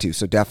and talked to.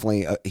 So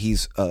definitely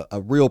he's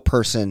a real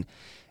person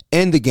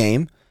in the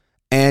game.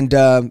 And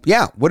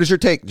what is your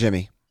take,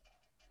 Jimmy?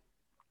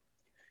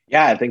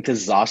 Yeah, I think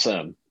this is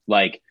awesome.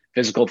 Like,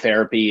 physical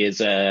therapy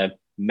is a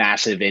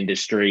massive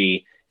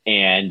industry.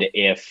 And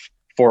if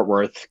Fort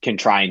Worth can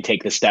try and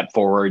take the step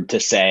forward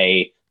to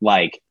say,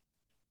 like,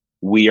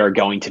 we are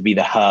going to be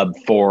the hub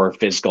for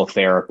physical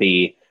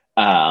therapy,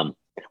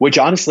 which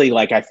honestly,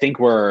 like, I think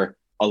we're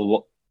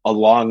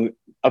along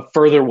a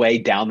further way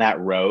down that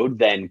road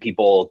than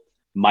people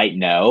might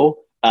know,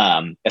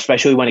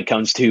 especially when it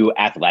comes to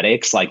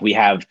athletics. Like, we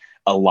have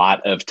a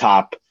lot of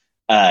top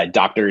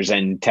doctors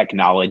and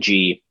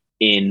technology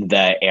in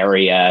the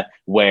area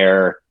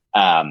where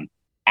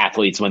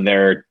athletes, when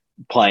they're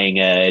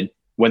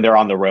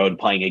on the road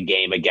playing a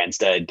game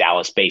against a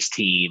Dallas-based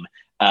team,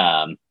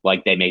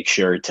 like, they make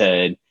sure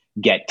to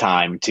get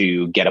time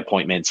to get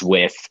appointments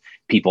with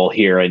people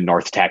here in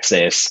North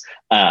Texas.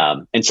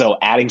 And so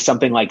adding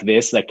something like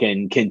this that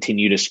can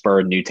continue to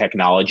spur new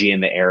technology in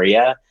the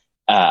area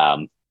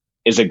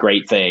is a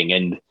great thing.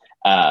 And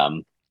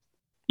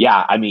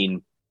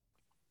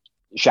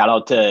shout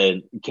out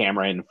to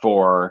Cameron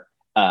for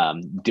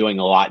doing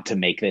a lot to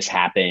make this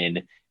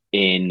happen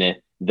in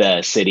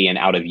the city and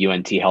out of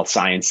UNT Health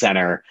Science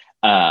Center.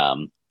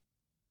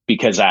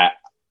 Because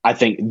I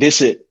think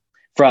this is,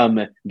 from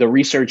the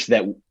research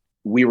that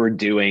we were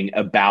doing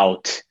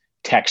about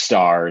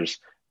Techstars,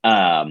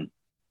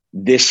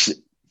 this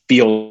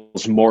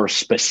feels more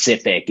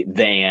specific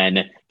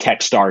than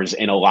Techstars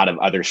in a lot of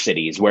other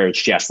cities, where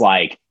it's just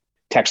like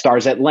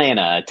Techstars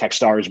Atlanta,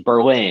 Techstars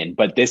Berlin,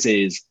 but this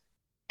is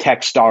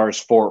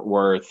Techstars Fort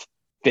Worth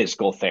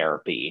physical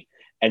therapy.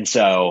 And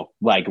so,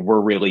 like, we're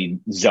really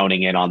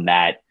zoning in on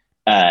that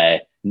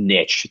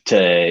niche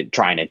to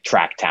try and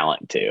attract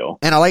talent to.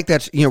 And I like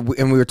that, and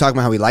we were talking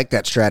about how we like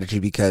that strategy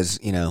because,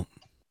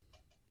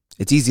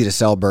 it's easy to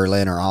sell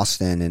Berlin or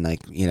Austin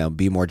and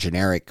be more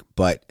generic,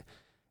 but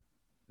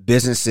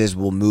businesses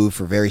will move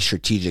for very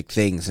strategic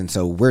things. And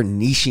so we're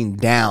niching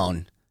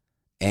down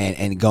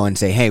and go and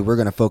say, hey, we're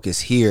going to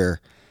focus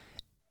here.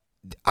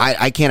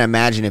 I can't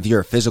imagine if you're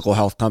a physical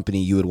health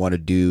company, you would want to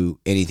do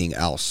anything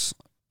else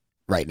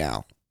right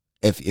now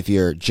if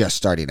you're just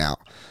starting out.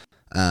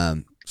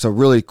 So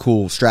really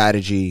cool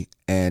strategy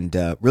and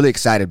really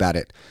excited about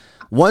it.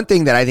 One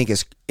thing that I think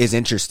is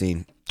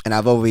interesting, and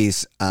I've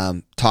always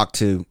talked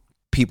to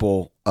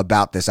people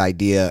about this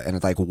idea, and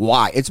it's like,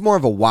 why? It's more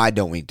of a why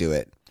don't we do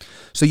it?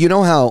 So you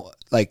know how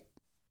like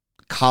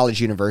college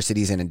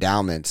universities and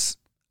endowments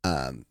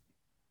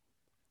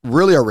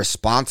really are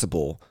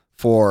responsible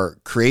for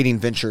creating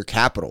venture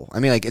capital. I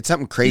mean, like, it's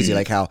something crazy,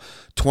 like how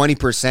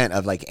 20%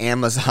 of like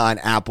Amazon,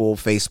 Apple,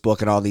 Facebook,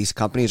 and all these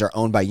companies are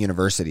owned by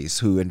universities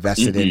who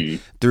invested in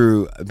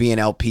through being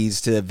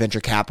LPs to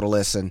venture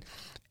capitalists,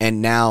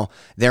 and now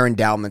their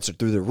endowments are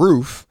through the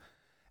roof.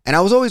 And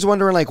I was always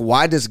wondering, like,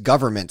 why does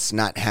governments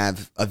not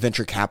have a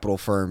venture capital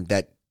firm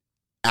that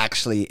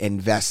actually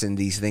invests in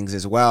these things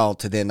as well,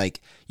 to then,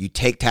 like, you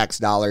take tax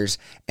dollars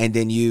and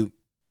then you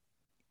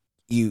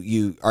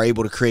are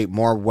able to create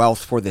more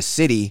wealth for the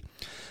city.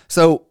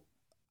 So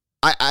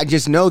I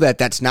just know that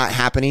that's not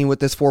happening with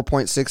this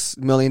 $4.6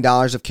 million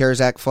of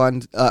CARES Act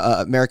fund,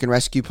 American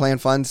Rescue Plan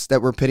funds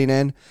that we're putting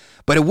in.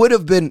 But it would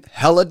have been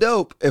hella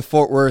dope if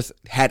Fort Worth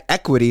had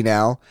equity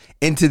now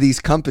into these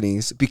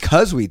companies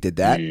because we did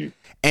that.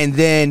 And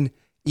then,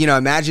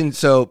 imagine,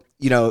 so,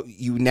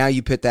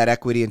 you put that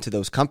equity into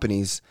those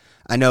companies.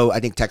 I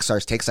think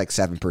Techstars takes like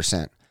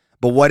 7%.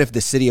 But what if the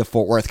city of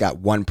Fort Worth got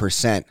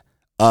 1%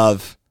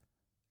 of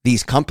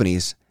these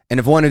companies? And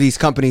if one of these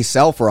companies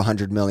sell for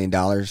 $100 million,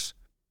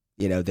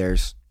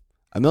 there's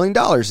 $1 million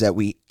that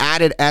we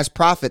added as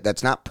profit.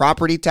 That's not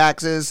property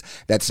taxes.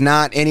 That's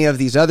not any of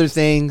these other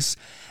things.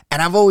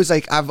 And I've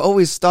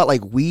always thought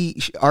like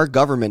our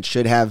government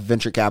should have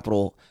venture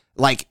capital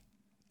like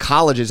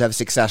colleges have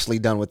successfully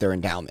done with their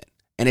endowment.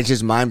 And it's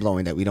just mind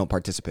blowing that we don't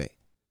participate.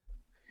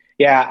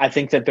 Yeah, I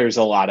think that there's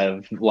a lot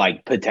of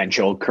like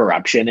potential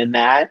corruption in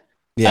that.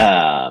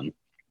 Yeah.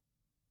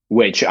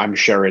 Which I'm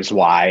sure is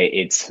why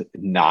it's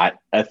not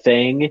a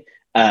thing.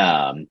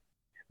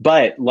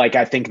 But like,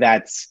 I think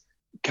that's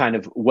kind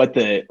of what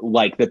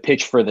the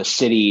pitch for the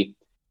city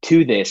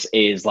to this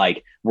is,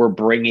 like, we're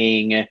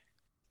bringing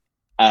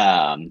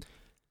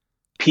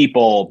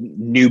people,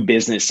 new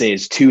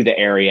businesses to the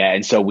area.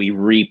 And so we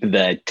reap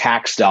the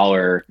tax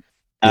dollar.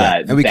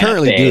 And we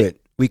currently do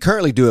it. We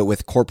currently do it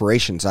with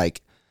corporations,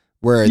 like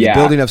where the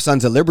building of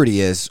Sons of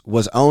Liberty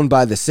was owned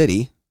by the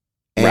city.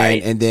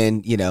 And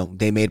then,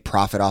 they made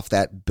profit off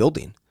that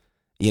building,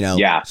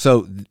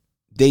 So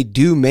they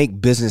do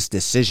make business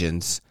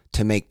decisions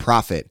to make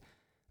profit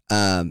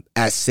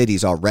as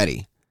cities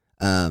already.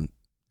 They're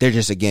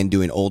just, again,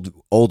 doing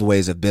old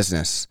ways of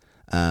business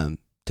to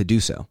do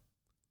so.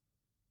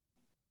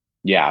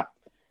 Yeah.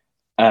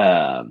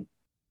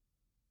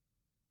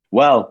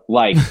 Well,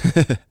 like,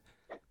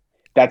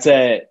 that's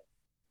an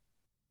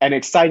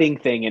exciting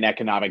thing in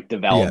economic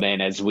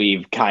development as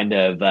we've kind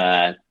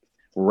of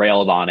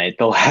railed on it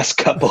the last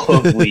couple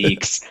of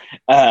weeks.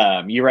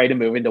 You ready to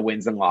move into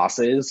wins and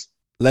losses?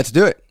 Let's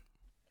do it.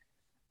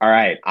 All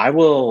right.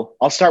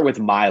 I'll start with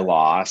my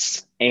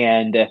loss,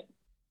 and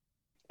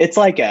it's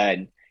like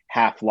a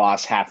half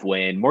loss, half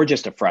win, more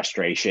just a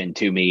frustration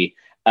to me.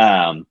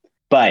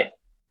 But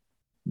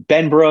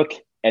Benbrook,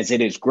 as it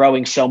is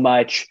growing so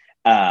much,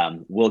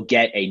 will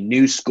get a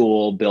new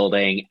school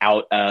building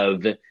out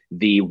of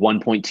the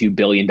 $1.2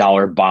 billion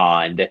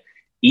bond,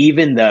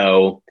 even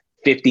though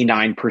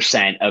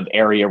 59% of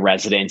area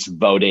residents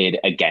voted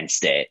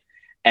against it.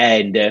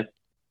 And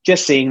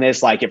just seeing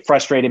this, like, it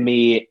frustrated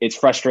me. It's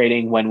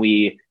frustrating when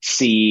we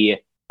see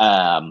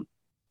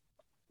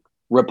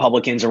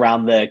Republicans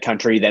around the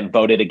country that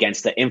voted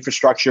against the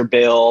infrastructure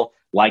bill,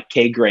 like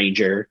Kay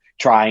Granger,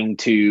 trying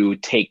to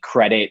take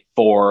credit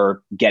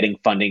for getting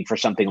funding for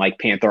something like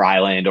Panther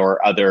Island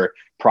or other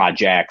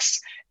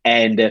projects.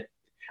 And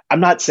I'm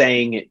not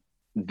saying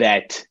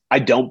that I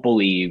do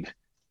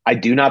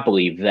not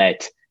believe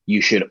that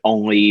you should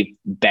only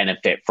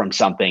benefit from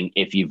something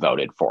if you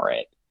voted for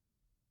it.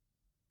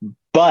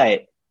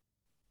 But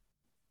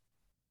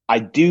I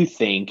do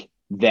think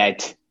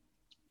that,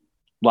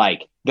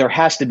 like, there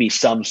has to be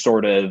some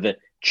sort of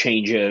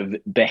change of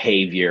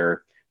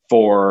behavior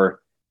for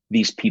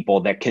these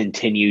people that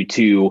continue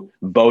to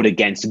vote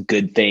against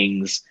good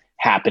things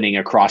happening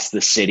across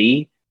the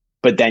city,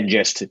 but then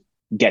just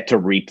get to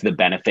reap the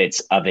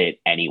benefits of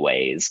it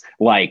anyways.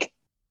 Like,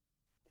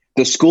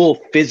 the school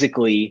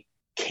physically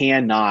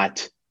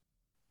cannot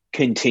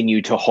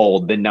continue to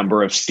hold the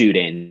number of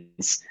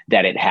students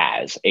that it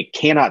has. It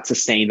cannot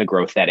sustain the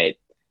growth that it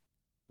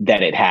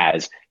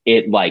has.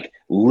 It, like,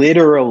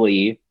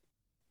 literally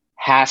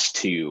has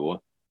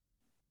to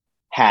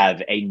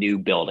have a new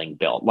building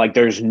built. Like,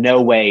 there's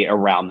no way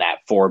around that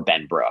for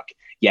Benbrook.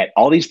 Yet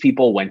all these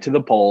people went to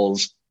the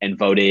polls and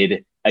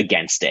voted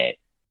against it.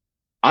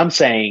 I'm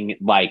saying,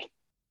 like,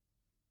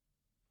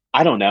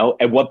 I don't know,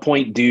 at what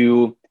point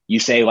do you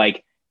say,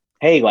 like,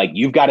 hey, like,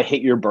 you've got to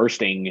hit your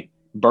bursting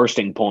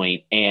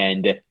point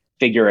and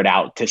figure it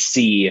out to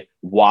see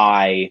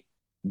why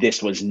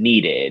this was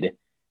needed,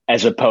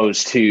 as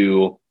opposed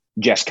to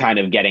just kind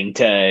of getting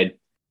to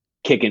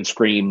kick and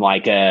scream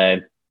like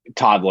a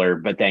toddler,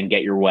 but then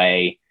get your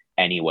way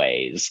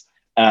anyways.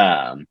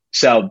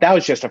 So that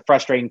was just a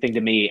frustrating thing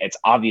to me. It's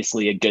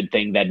obviously a good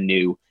thing that a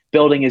new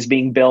building is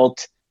being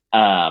built,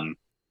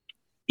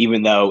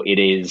 even though it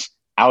is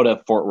out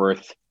of Fort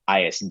Worth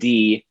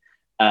ISD,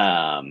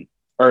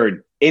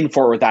 or in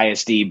Fort Worth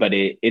ISD, but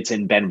it's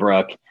in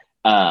Benbrook.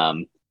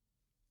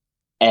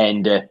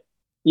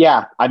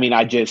 Yeah, I mean,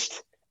 I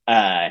just,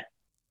 it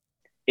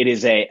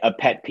is a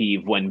pet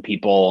peeve when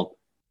people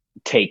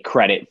take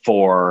credit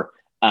for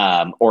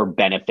or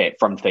benefit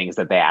from things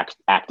that they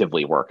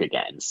actively work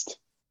against.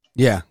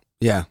 Yeah.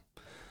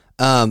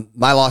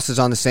 My loss is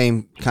on the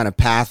same kind of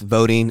path.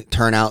 Voting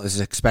turnout is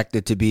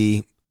expected to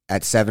be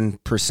at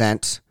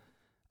 7%.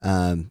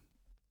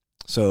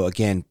 So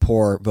again,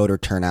 poor voter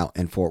turnout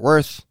in Fort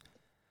Worth.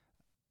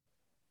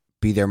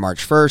 Be there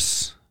March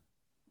 1st.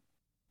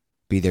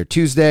 Be there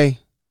Tuesday.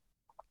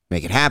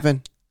 Make it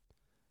happen.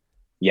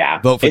 Yeah,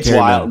 Vote for it's Carrie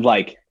wild. Moon.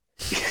 Like,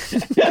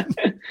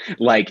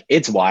 like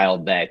it's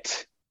wild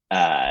that.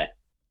 I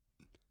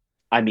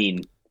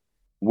mean,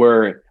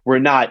 we're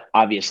not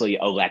obviously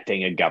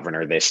electing a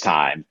governor this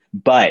time,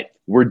 but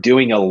we're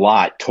doing a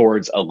lot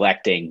towards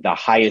electing the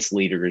highest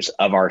leaders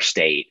of our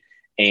state.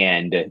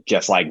 And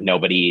just like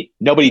nobody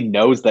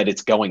knows that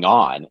it's going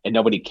on, and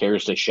nobody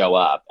cares to show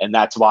up. And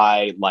that's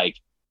why, like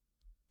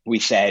we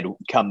said,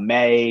 come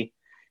May,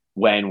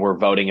 when we're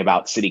voting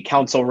about city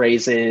council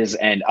races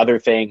and other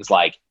things,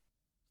 like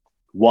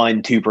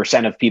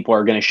 1-2% of people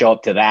are going to show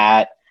up to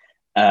that.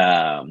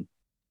 And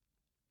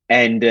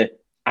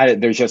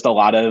there's just a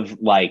lot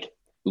of like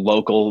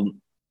local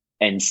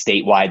and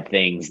statewide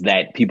things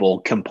that people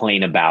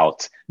complain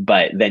about,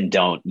 but then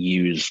don't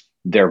use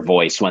their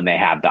voice when they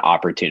have the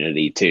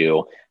opportunity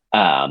to,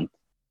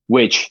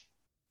 which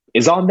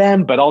is on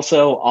them, but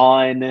also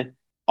on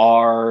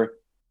our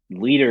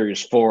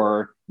leaders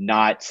for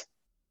not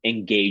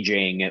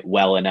engaging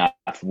well enough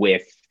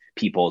with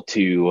people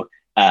to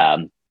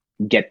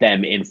get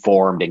them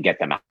informed and get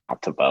them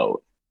out to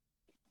vote.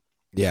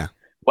 Yeah.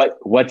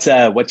 What's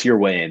your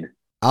win?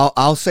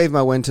 I'll save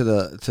my win to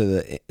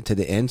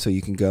the end, so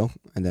you can go,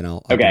 and then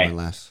I'll Okay. do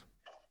my last.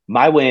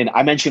 My win.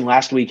 I mentioned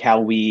last week how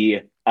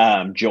we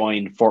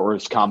joined Fort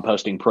Worth's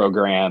composting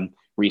program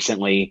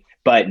recently,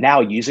 but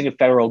now using a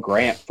federal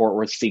grant, Fort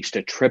Worth seeks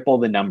to triple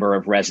the number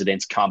of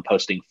residents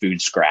composting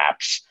food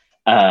scraps.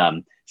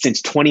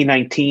 Since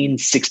 2019,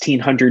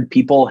 1,600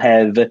 people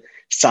have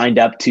signed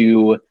up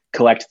to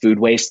collect food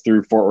waste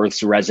through Fort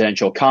Worth's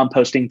residential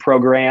composting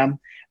program.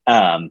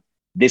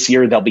 This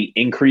year, they'll be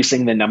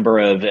increasing the number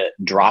of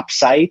drop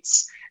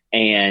sites,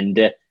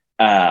 and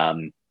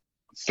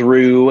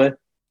through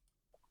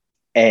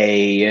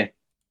a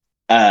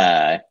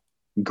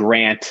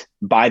grant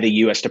by the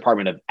U.S.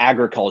 Department of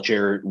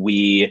Agriculture,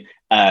 we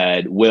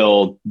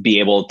will be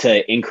able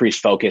to increase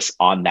focus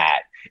on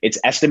that. It's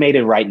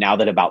estimated right now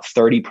that about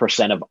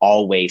 30% of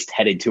all waste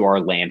headed to our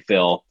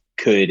landfill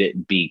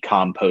could be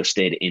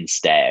composted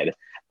instead.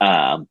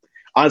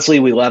 Honestly,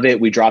 we love it.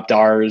 We dropped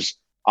ours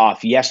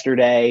off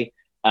yesterday.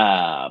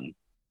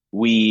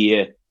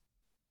 We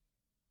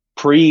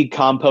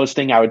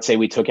pre-composting, I would say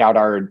we took out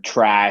our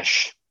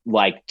trash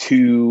like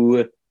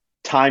 2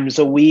 times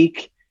a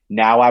week.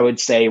 Now I would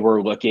say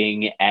we're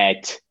looking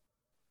at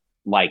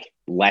like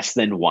less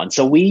than once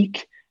a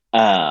week.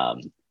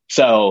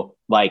 So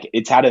like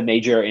it's had a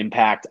major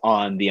impact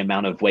on the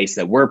amount of waste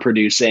that we're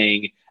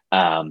producing.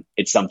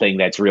 It's something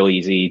that's really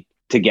easy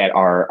to get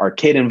our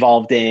kid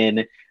involved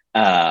in,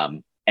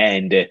 and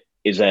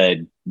is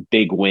a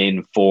big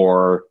win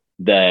for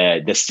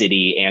the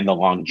city and the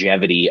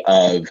longevity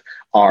of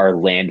our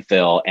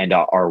landfill and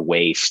our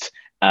waste,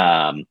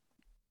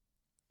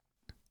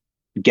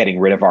 getting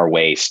rid of our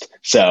waste.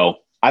 So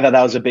I thought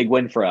that was a big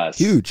win for us.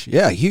 Huge.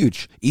 Yeah,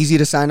 huge. Easy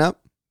to sign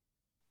up.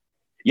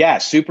 Yeah,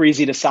 super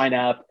easy to sign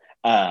up.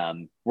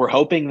 We're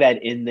hoping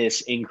that in this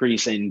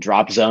increase in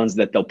drop zones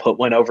that they'll put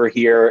one over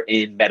here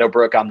in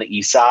Meadowbrook on the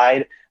east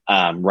side.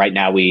 Right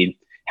now we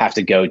have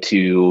to go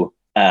to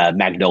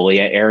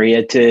Magnolia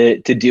area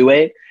to do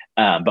it.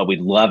 But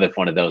we'd love if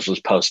one of those was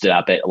posted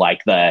up at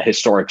like the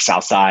historic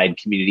Southside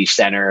Community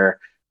Center,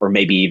 or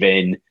maybe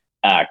even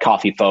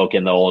Coffee Folk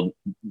in the old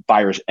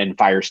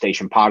fire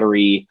station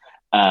pottery,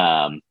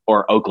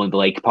 or Oakland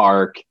Lake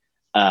Park.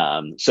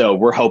 So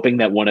we're hoping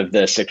that one of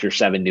the 6 or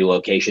 7 new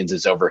locations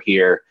is over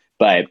here,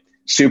 but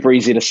super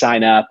easy to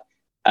sign up.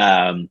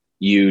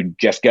 You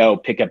just go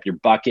pick up your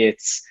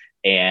buckets,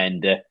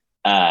 and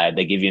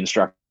they give you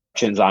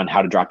instructions on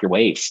how to drop your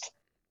waste.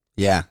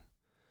 Yeah.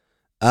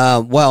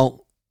 Well,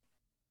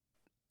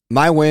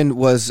 my win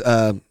was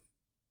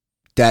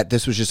that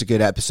this was just a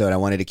good episode. I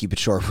wanted to keep it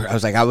short.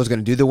 I was going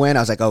to do the win. I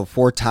was like,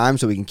 4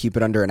 times so we can keep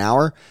it under an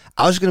hour.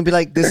 I was going to be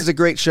like, this is a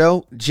great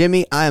show.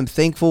 Jimmy, I am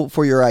thankful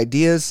for your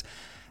ideas.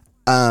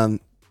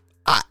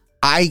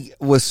 I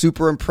was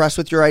super impressed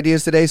with your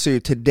ideas today. So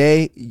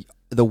today,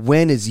 the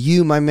win is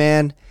you, my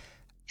man.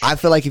 I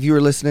feel like if you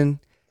were listening,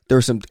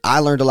 I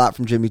learned a lot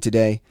from Jimmy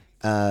today.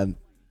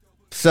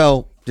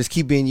 So just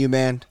keep being you,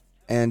 man.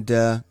 And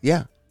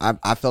yeah,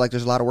 I feel like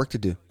there's a lot of work to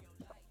do.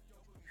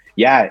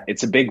 Yeah,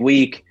 it's a big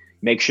week.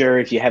 Make sure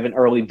if you haven't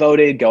early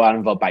voted, go out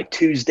and vote by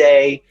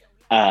Tuesday.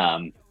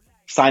 Sign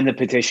the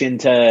petition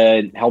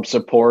to help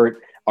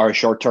support our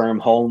short-term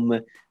home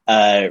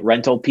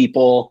rental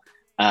people.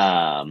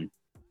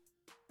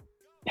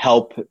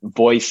 Help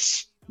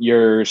voice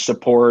your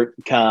support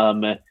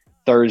come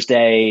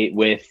Thursday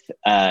with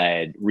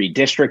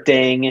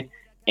redistricting.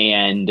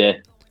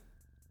 And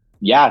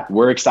yeah,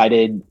 we're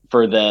excited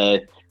for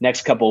the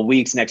next couple of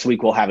weeks. Next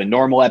week, we'll have a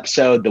normal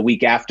episode. The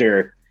week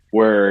after,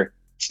 we're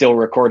still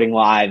recording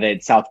live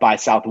at South by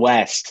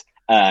Southwest.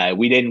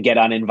 We didn't get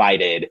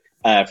uninvited,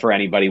 for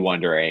anybody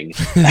wondering.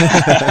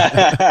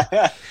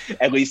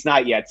 At least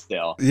not yet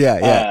still.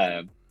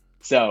 Yeah.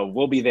 So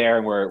we'll be there,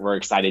 and we're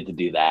excited to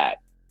do that.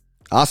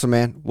 Awesome,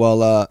 man.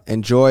 Well,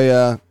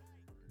 enjoy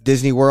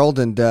Disney World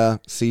and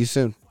see you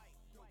soon.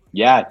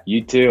 Yeah,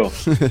 you too.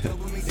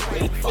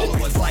 Follow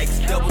us, likes,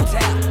 double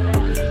tap.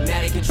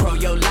 Now they control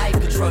your life,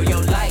 control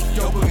your life.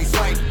 Dopamine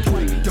swipe,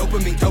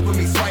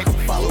 dopamine swipe.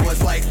 Follow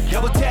us, like,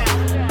 double tap.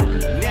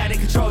 Now they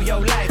control your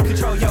life,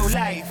 control your